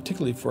Antarctica,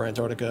 particularly for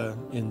Antarctica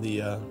in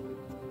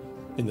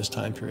this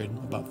time period,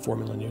 about 4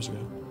 million years ago.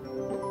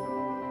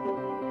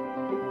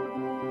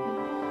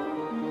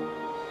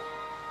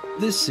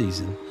 This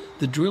season,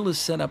 the drill is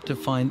set up to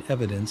find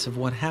evidence of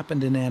what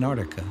happened in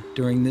Antarctica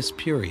during this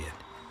period,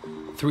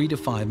 3 to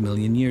 5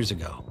 million years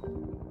ago.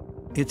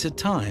 It's a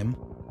time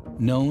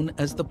known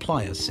as the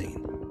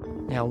Pliocene.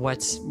 Now,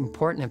 what's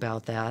important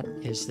about that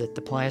is that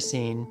the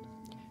Pliocene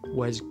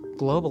was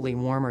globally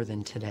warmer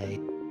than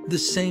today. The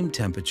same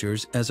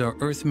temperatures as our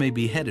Earth may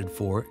be headed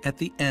for at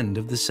the end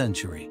of the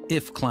century,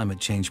 if climate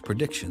change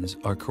predictions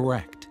are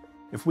correct.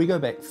 If we go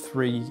back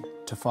 3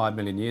 to 5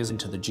 million years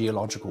into the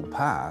geological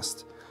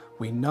past,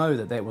 we know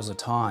that that was a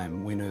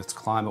time when Earth's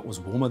climate was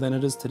warmer than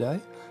it is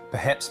today,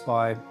 perhaps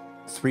by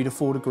 3 to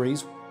 4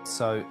 degrees.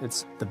 So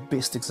it's the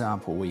best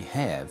example we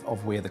have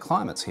of where the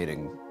climate's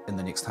heading in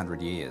the next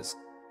 100 years.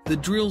 The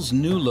drill's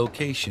new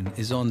location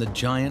is on the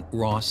giant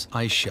Ross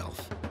Ice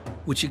Shelf,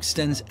 which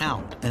extends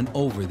out and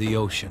over the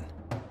ocean.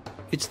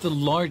 It's the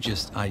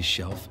largest ice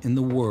shelf in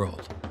the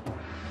world,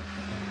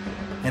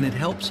 and it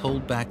helps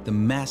hold back the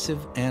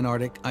massive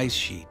Antarctic ice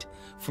sheet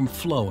from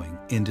flowing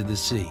into the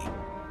sea.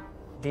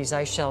 These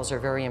ice shelves are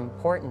very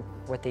important.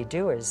 What they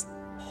do is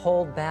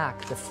hold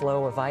back the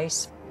flow of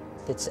ice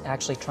that's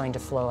actually trying to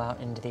flow out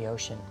into the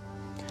ocean.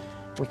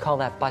 We call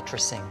that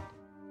buttressing.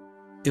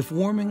 If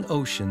warming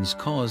oceans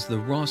cause the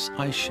Ross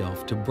Ice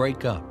Shelf to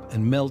break up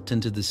and melt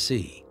into the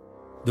sea,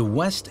 the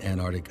West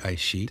Antarctic ice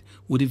sheet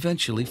would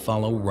eventually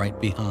follow right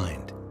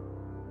behind.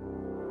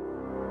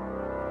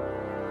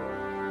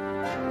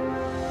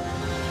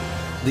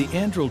 The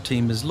Andrill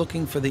team is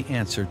looking for the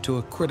answer to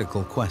a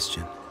critical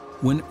question.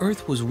 When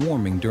Earth was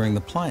warming during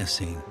the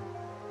Pliocene,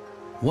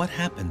 what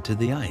happened to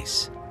the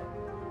ice?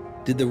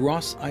 did the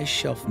Ross ice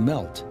shelf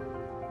melt,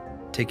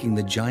 taking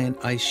the giant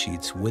ice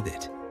sheets with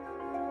it.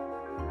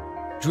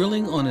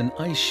 Drilling on an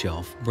ice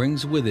shelf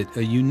brings with it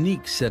a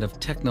unique set of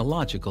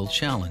technological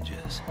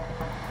challenges.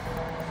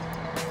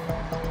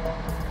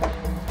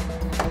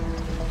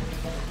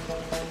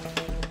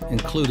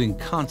 Including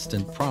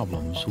constant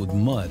problems with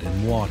mud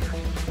and water.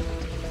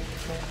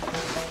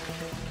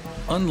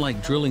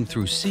 Unlike drilling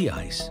through sea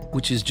ice,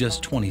 which is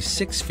just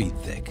 26 feet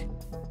thick,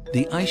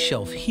 the ice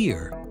shelf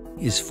here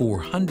is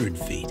 400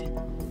 feet.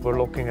 We're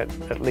looking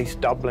at least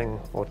doubling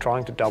or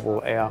trying to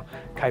double our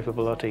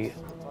capability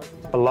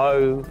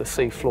below the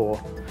sea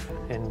floor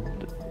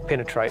and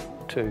penetrate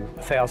to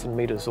 1,000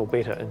 metres or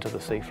better into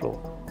the sea floor.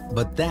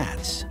 But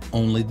that's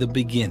only the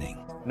beginning.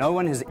 No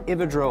one has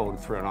ever drilled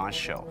through an ice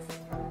shelf,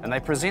 and they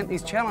present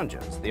these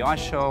challenges. The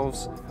ice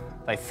shelves,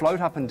 they float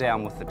up and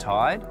down with the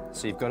tide,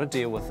 so you've got to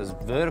deal with this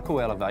vertical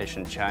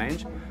elevation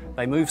change.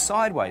 They move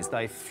sideways,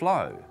 they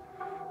flow,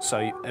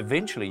 so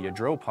eventually your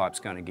drill pipe's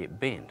going to get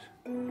bent.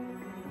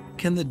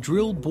 Can the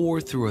drill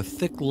bore through a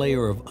thick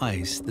layer of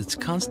ice that's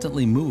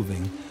constantly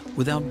moving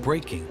without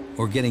breaking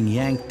or getting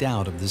yanked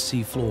out of the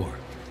sea floor?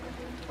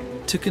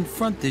 To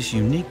confront this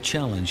unique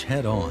challenge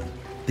head-on,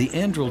 the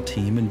Andrill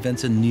team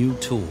invents a new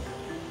tool,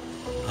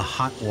 a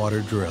hot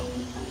water drill.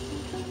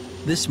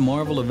 This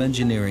marvel of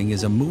engineering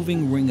is a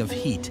moving ring of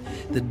heat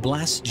that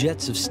blasts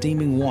jets of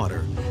steaming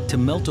water to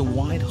melt a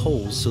wide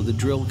hole so the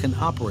drill can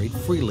operate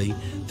freely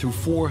through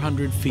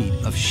 400 feet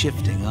of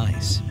shifting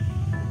ice.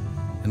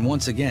 And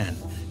once again,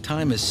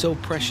 time is so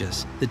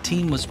precious, the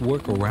team must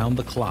work around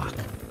the clock,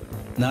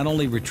 not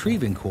only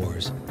retrieving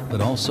cores,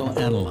 but also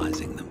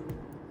analyzing them.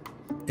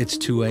 It's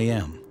 2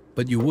 a.m.,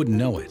 but you wouldn't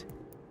know it.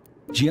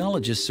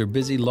 Geologists are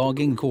busy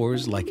logging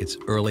cores like it's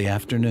early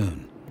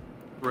afternoon.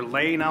 We're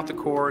laying out the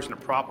cores in a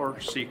proper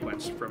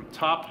sequence from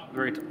top, the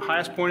very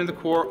highest point of the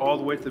core, all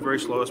the way to the very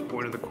slowest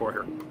point of the core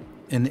here.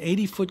 An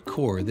 80-foot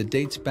core that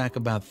dates back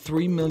about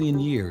 3 million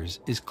years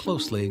is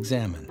closely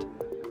examined.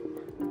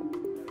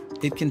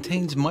 It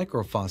contains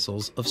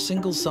microfossils of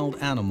single-celled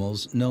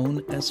animals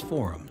known as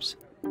forams.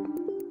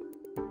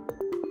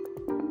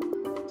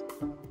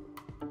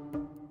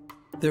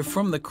 They're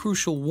from the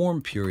crucial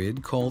warm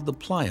period called the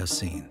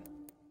Pliocene.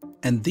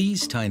 And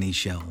these tiny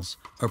shells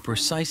are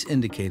precise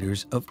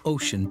indicators of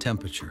ocean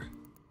temperature.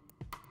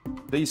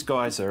 These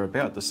guys are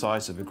about the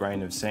size of a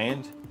grain of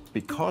sand.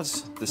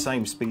 Because the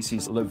same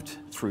species lived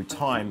through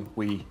time,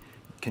 we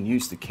can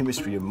use the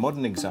chemistry of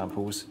modern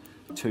examples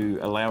to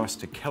allow us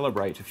to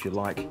calibrate, if you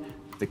like,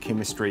 the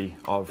chemistry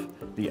of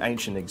the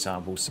ancient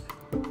examples.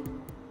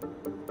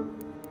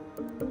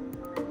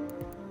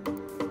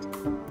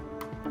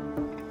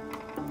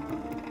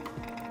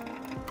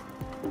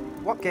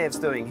 What Gav's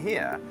doing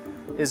here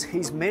is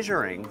he's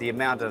measuring the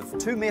amount of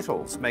two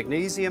metals,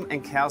 magnesium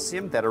and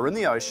calcium, that are in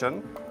the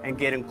ocean and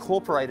get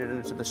incorporated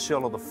into the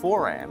shell of the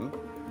foram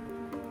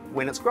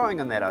when it's growing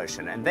in that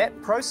ocean. And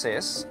that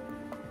process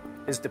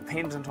is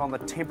dependent on the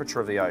temperature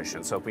of the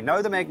ocean. So if we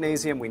know the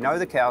magnesium, we know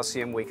the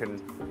calcium, we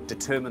can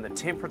determine the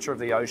temperature of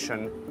the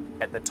ocean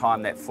at the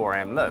time that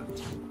foram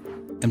lived.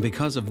 And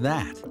because of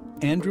that,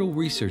 Andrill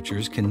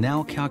researchers can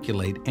now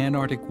calculate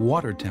Antarctic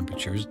water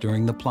temperatures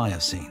during the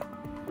Pliocene.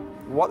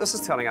 What this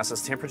is telling us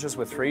is temperatures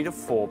were 3 to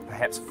 4,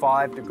 perhaps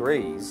 5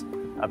 degrees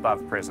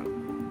above present.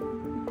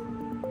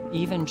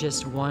 Even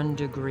just 1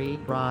 degree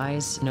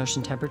rise in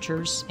ocean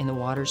temperatures in the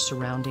waters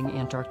surrounding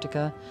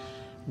Antarctica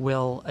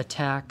will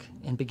attack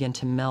and begin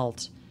to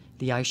melt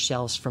the ice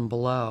shelves from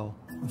below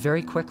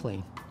very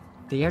quickly.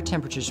 The air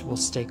temperatures will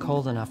stay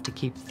cold enough to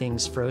keep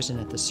things frozen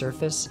at the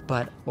surface,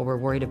 but what we're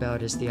worried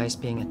about is the ice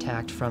being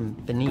attacked from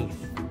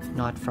beneath,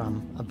 not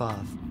from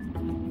above.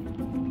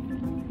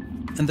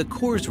 And the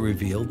cores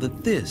reveal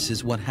that this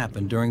is what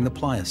happened during the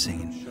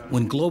Pliocene,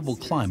 when global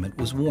climate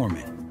was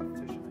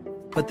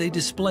warming. But they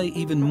display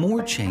even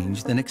more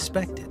change than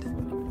expected,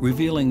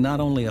 revealing not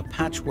only a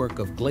patchwork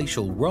of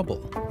glacial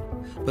rubble,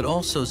 but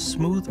also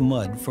smooth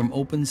mud from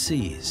open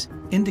seas,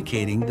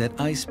 indicating that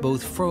ice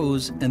both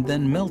froze and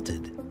then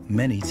melted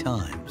many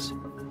times.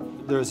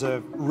 There's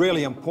a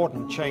really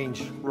important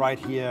change right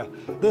here.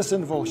 This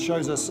interval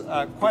shows us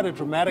quite a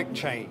dramatic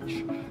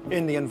change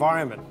in the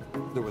environment.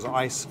 There was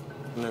ice,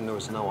 and then there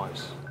was no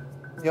ice.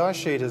 The ice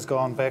sheet has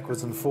gone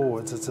backwards and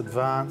forwards. It's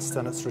advanced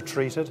and it's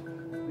retreated.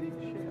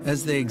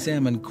 As they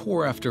examine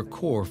core after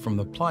core from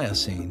the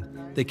Pliocene,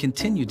 they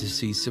continue to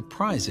see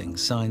surprising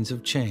signs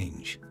of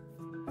change.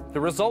 The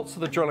results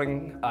of the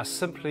drilling are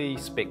simply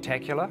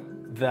spectacular.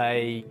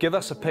 They give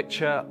us a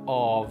picture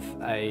of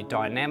a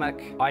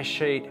dynamic ice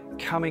sheet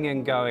coming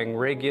and going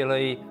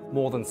regularly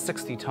more than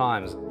 60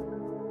 times.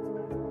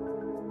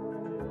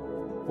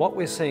 What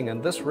we're seeing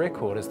in this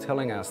record is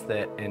telling us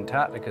that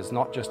Antarctica is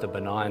not just a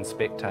benign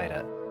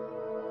spectator,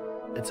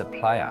 it's a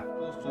player.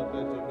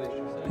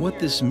 What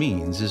this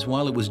means is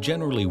while it was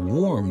generally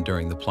warm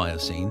during the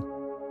Pliocene,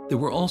 there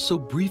were also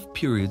brief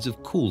periods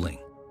of cooling,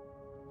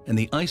 and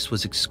the ice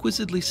was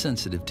exquisitely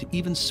sensitive to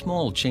even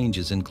small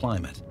changes in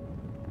climate.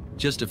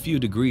 Just a few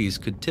degrees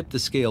could tip the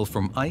scale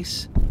from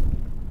ice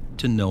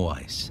to no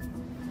ice.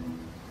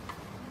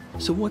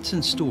 So what's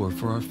in store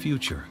for our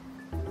future?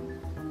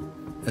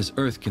 As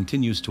Earth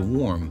continues to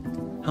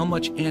warm, how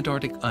much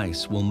Antarctic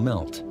ice will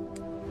melt?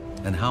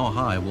 And how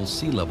high will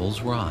sea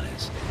levels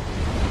rise?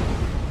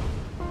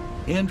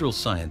 Anduril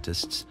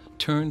scientists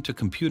turn to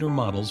computer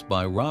models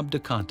by Rob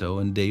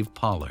DeCanto and Dave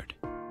Pollard.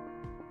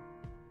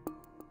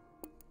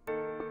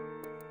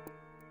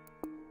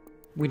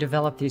 We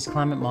developed these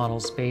climate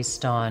models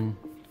based on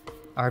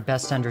our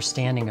best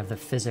understanding of the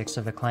physics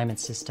of the climate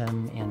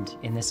system and,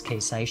 in this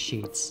case, ice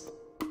sheets.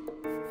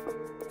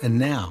 And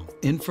now,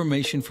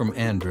 information from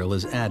Anduril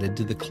is added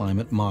to the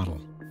climate model.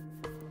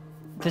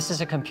 This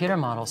is a computer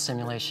model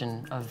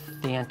simulation of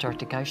the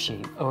Antarctic ice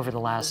sheet over the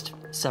last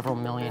several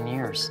million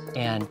years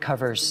and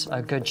covers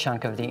a good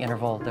chunk of the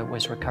interval that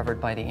was recovered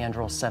by the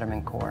Anduril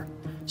sediment core.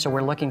 So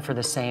we're looking for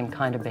the same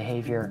kind of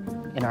behavior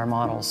in our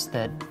models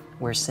that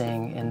we're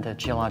seeing in the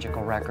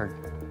geological record.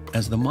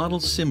 As the model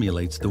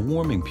simulates the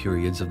warming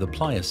periods of the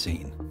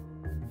Pliocene,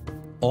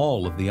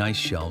 all of the ice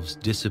shelves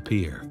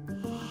disappear,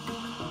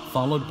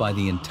 followed by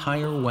the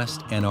entire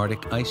West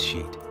Antarctic ice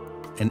sheet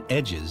and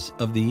edges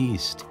of the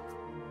East.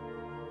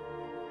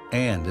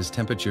 And as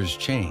temperatures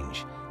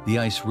change, the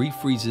ice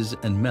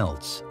refreezes and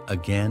melts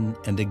again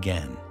and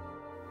again.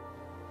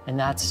 And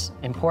that's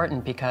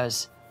important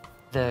because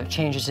the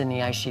changes in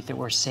the ice sheet that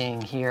we're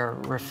seeing here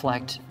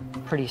reflect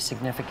pretty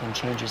significant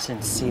changes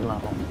in sea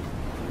level.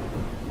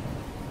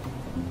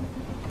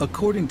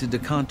 According to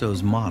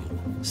DeCanto's model,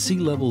 sea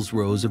levels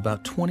rose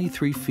about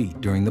 23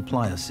 feet during the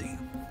Pliocene.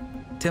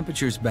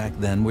 Temperatures back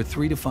then were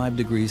 3 to 5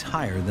 degrees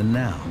higher than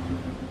now.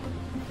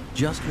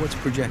 Just what's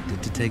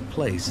projected to take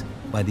place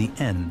by the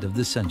end of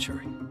the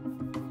century.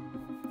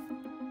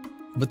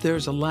 But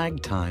there's a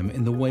lag time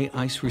in the way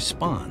ice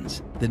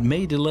responds that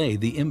may delay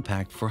the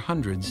impact for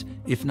hundreds,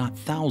 if not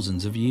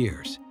thousands of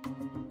years.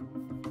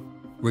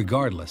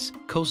 Regardless,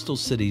 coastal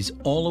cities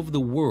all over the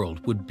world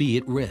would be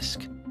at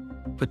risk,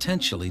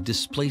 potentially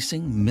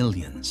displacing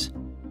millions.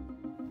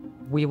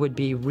 We would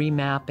be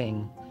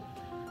remapping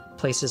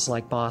places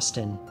like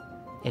Boston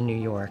and New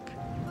York,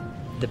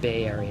 the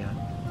Bay Area,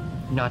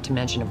 not to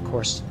mention, of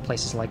course,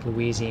 places like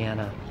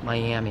Louisiana,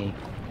 Miami,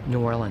 New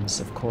Orleans,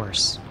 of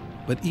course.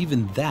 But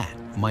even that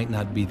might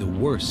not be the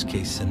worst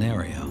case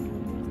scenario.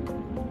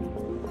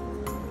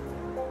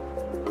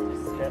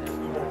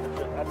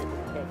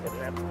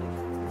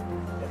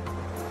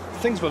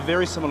 Things were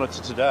very similar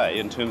to today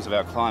in terms of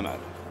our climate.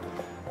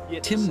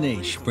 Tim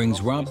Naish brings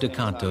Rob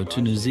DeCanto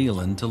to New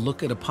Zealand to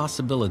look at a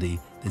possibility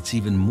that's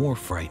even more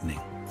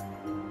frightening.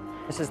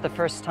 This is the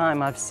first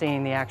time I've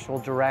seen the actual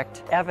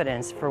direct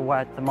evidence for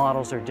what the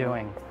models are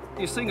doing.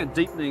 You're seeing a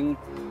deepening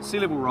sea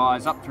level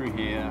rise up through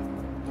here.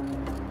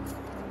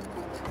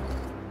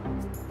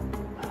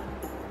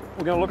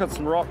 We're going to look at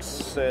some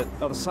rocks that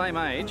are the same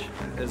age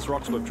as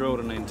rocks we've drilled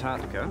in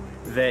Antarctica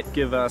that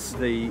give us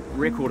the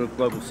record of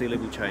global sea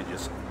level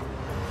changes.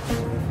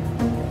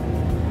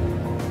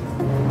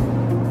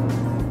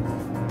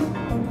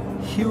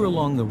 Here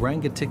along the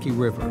Rangitikei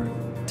River,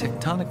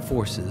 tectonic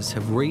forces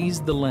have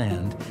raised the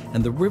land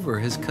and the river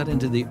has cut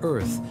into the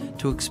earth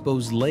to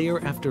expose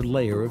layer after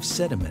layer of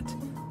sediment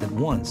that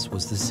once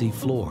was the sea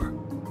floor.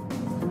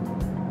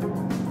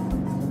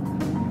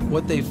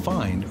 What they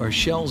find are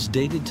shells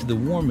dated to the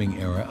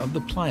warming era of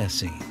the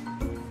Pliocene.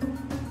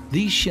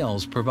 These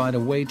shells provide a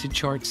way to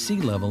chart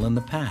sea level in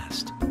the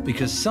past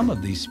because some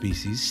of these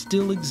species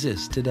still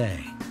exist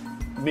today.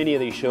 Many of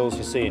these shells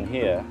you see in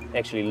here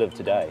actually live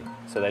today.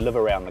 So they live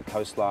around the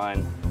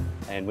coastline,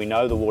 and we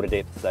know the water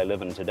depths they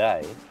live in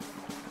today.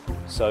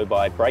 So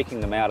by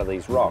breaking them out of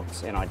these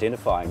rocks and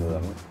identifying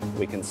them,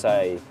 we can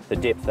say the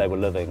depth they were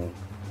living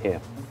here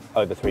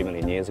over 3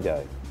 million years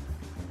ago.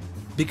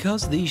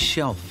 Because these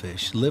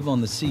shellfish live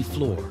on the sea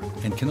floor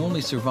and can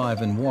only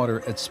survive in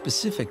water at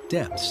specific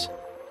depths,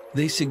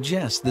 they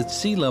suggest that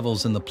sea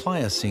levels in the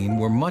Pliocene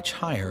were much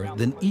higher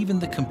than even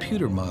the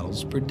computer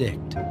models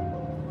predict.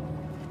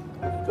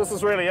 This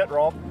is really it,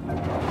 Rob.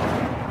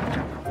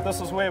 This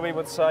is where we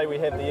would say we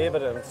have the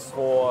evidence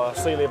for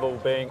sea level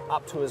being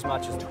up to as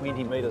much as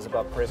 20 metres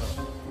above present.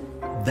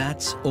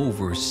 That's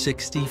over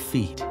 60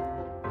 feet.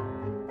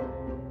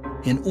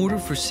 In order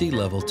for sea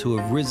level to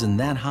have risen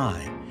that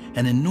high,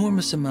 an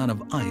enormous amount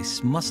of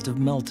ice must have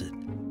melted.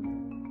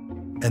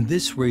 And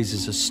this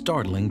raises a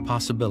startling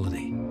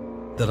possibility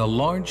that a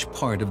large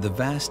part of the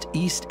vast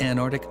East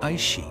Antarctic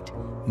ice sheet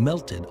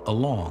melted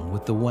along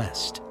with the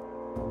West.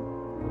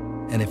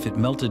 And if it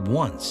melted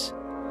once,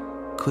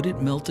 could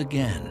it melt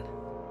again?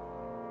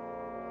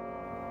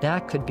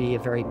 That could be a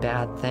very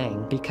bad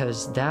thing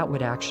because that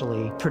would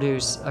actually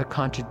produce a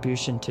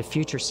contribution to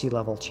future sea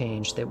level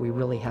change that we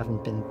really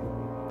haven't been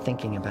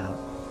thinking about.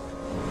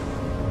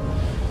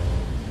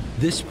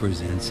 This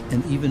presents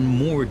an even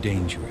more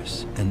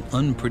dangerous and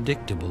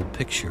unpredictable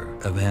picture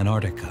of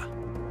Antarctica.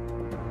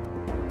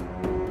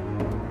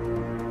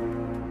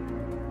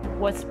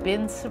 What's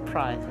been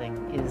surprising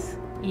is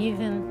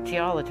even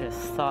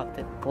geologists thought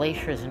that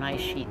glaciers and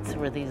ice sheets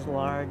were these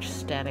large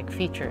static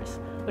features,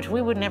 which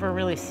we would never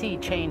really see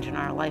change in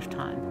our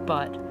lifetime.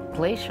 But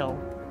glacial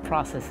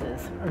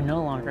processes are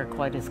no longer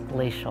quite as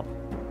glacial.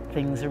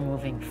 things are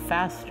moving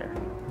faster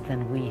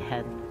than we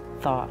had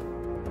thought.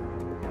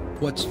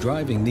 What's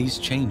driving these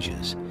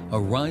changes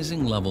are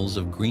rising levels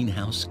of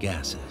greenhouse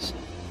gases.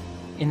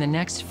 In the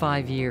next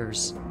 5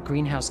 years,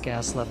 greenhouse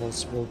gas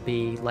levels will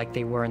be like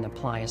they were in the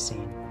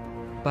Pliocene.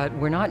 But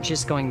we're not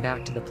just going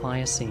back to the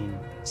Pliocene.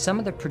 Some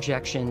of the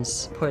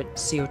projections put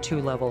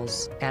CO2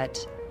 levels at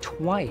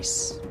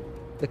twice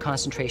the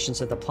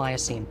concentrations of the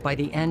Pliocene by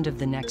the end of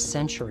the next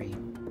century.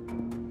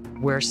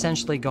 We're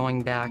essentially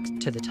going back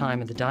to the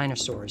time of the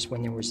dinosaurs,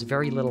 when there was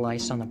very little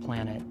ice on the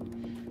planet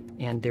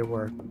and there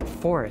were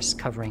forests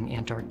covering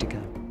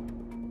Antarctica.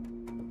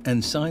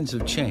 And signs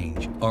of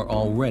change are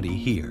already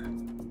here.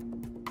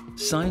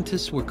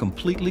 Scientists were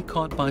completely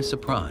caught by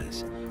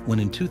surprise when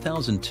in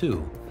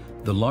 2002,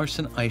 the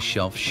Larsen ice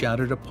shelf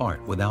shattered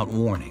apart without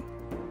warning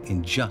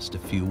in just a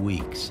few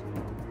weeks.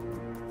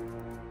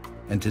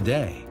 And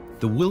today,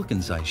 the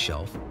Wilkins ice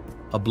shelf,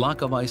 a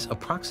block of ice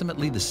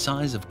approximately the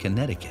size of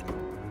Connecticut,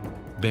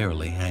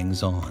 barely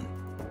hangs on.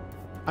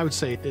 I would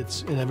say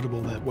it's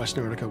inevitable that West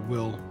Antarctica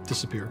will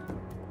disappear.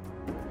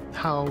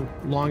 How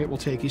long it will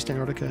take East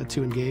Antarctica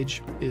to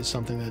engage is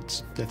something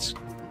that's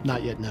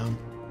not yet known.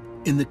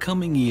 In the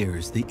coming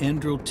years, the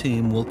Andro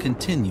team will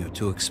continue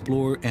to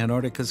explore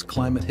Antarctica's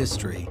climate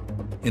history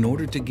in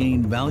order to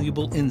gain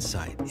valuable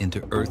insight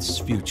into Earth's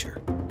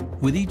future.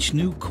 With each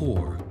new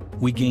core,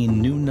 we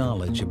gain new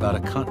knowledge about a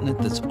continent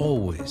that's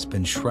always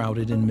been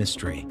shrouded in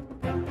mystery.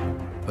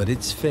 But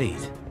its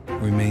fate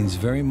remains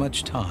very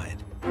much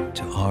tied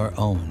to our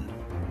own.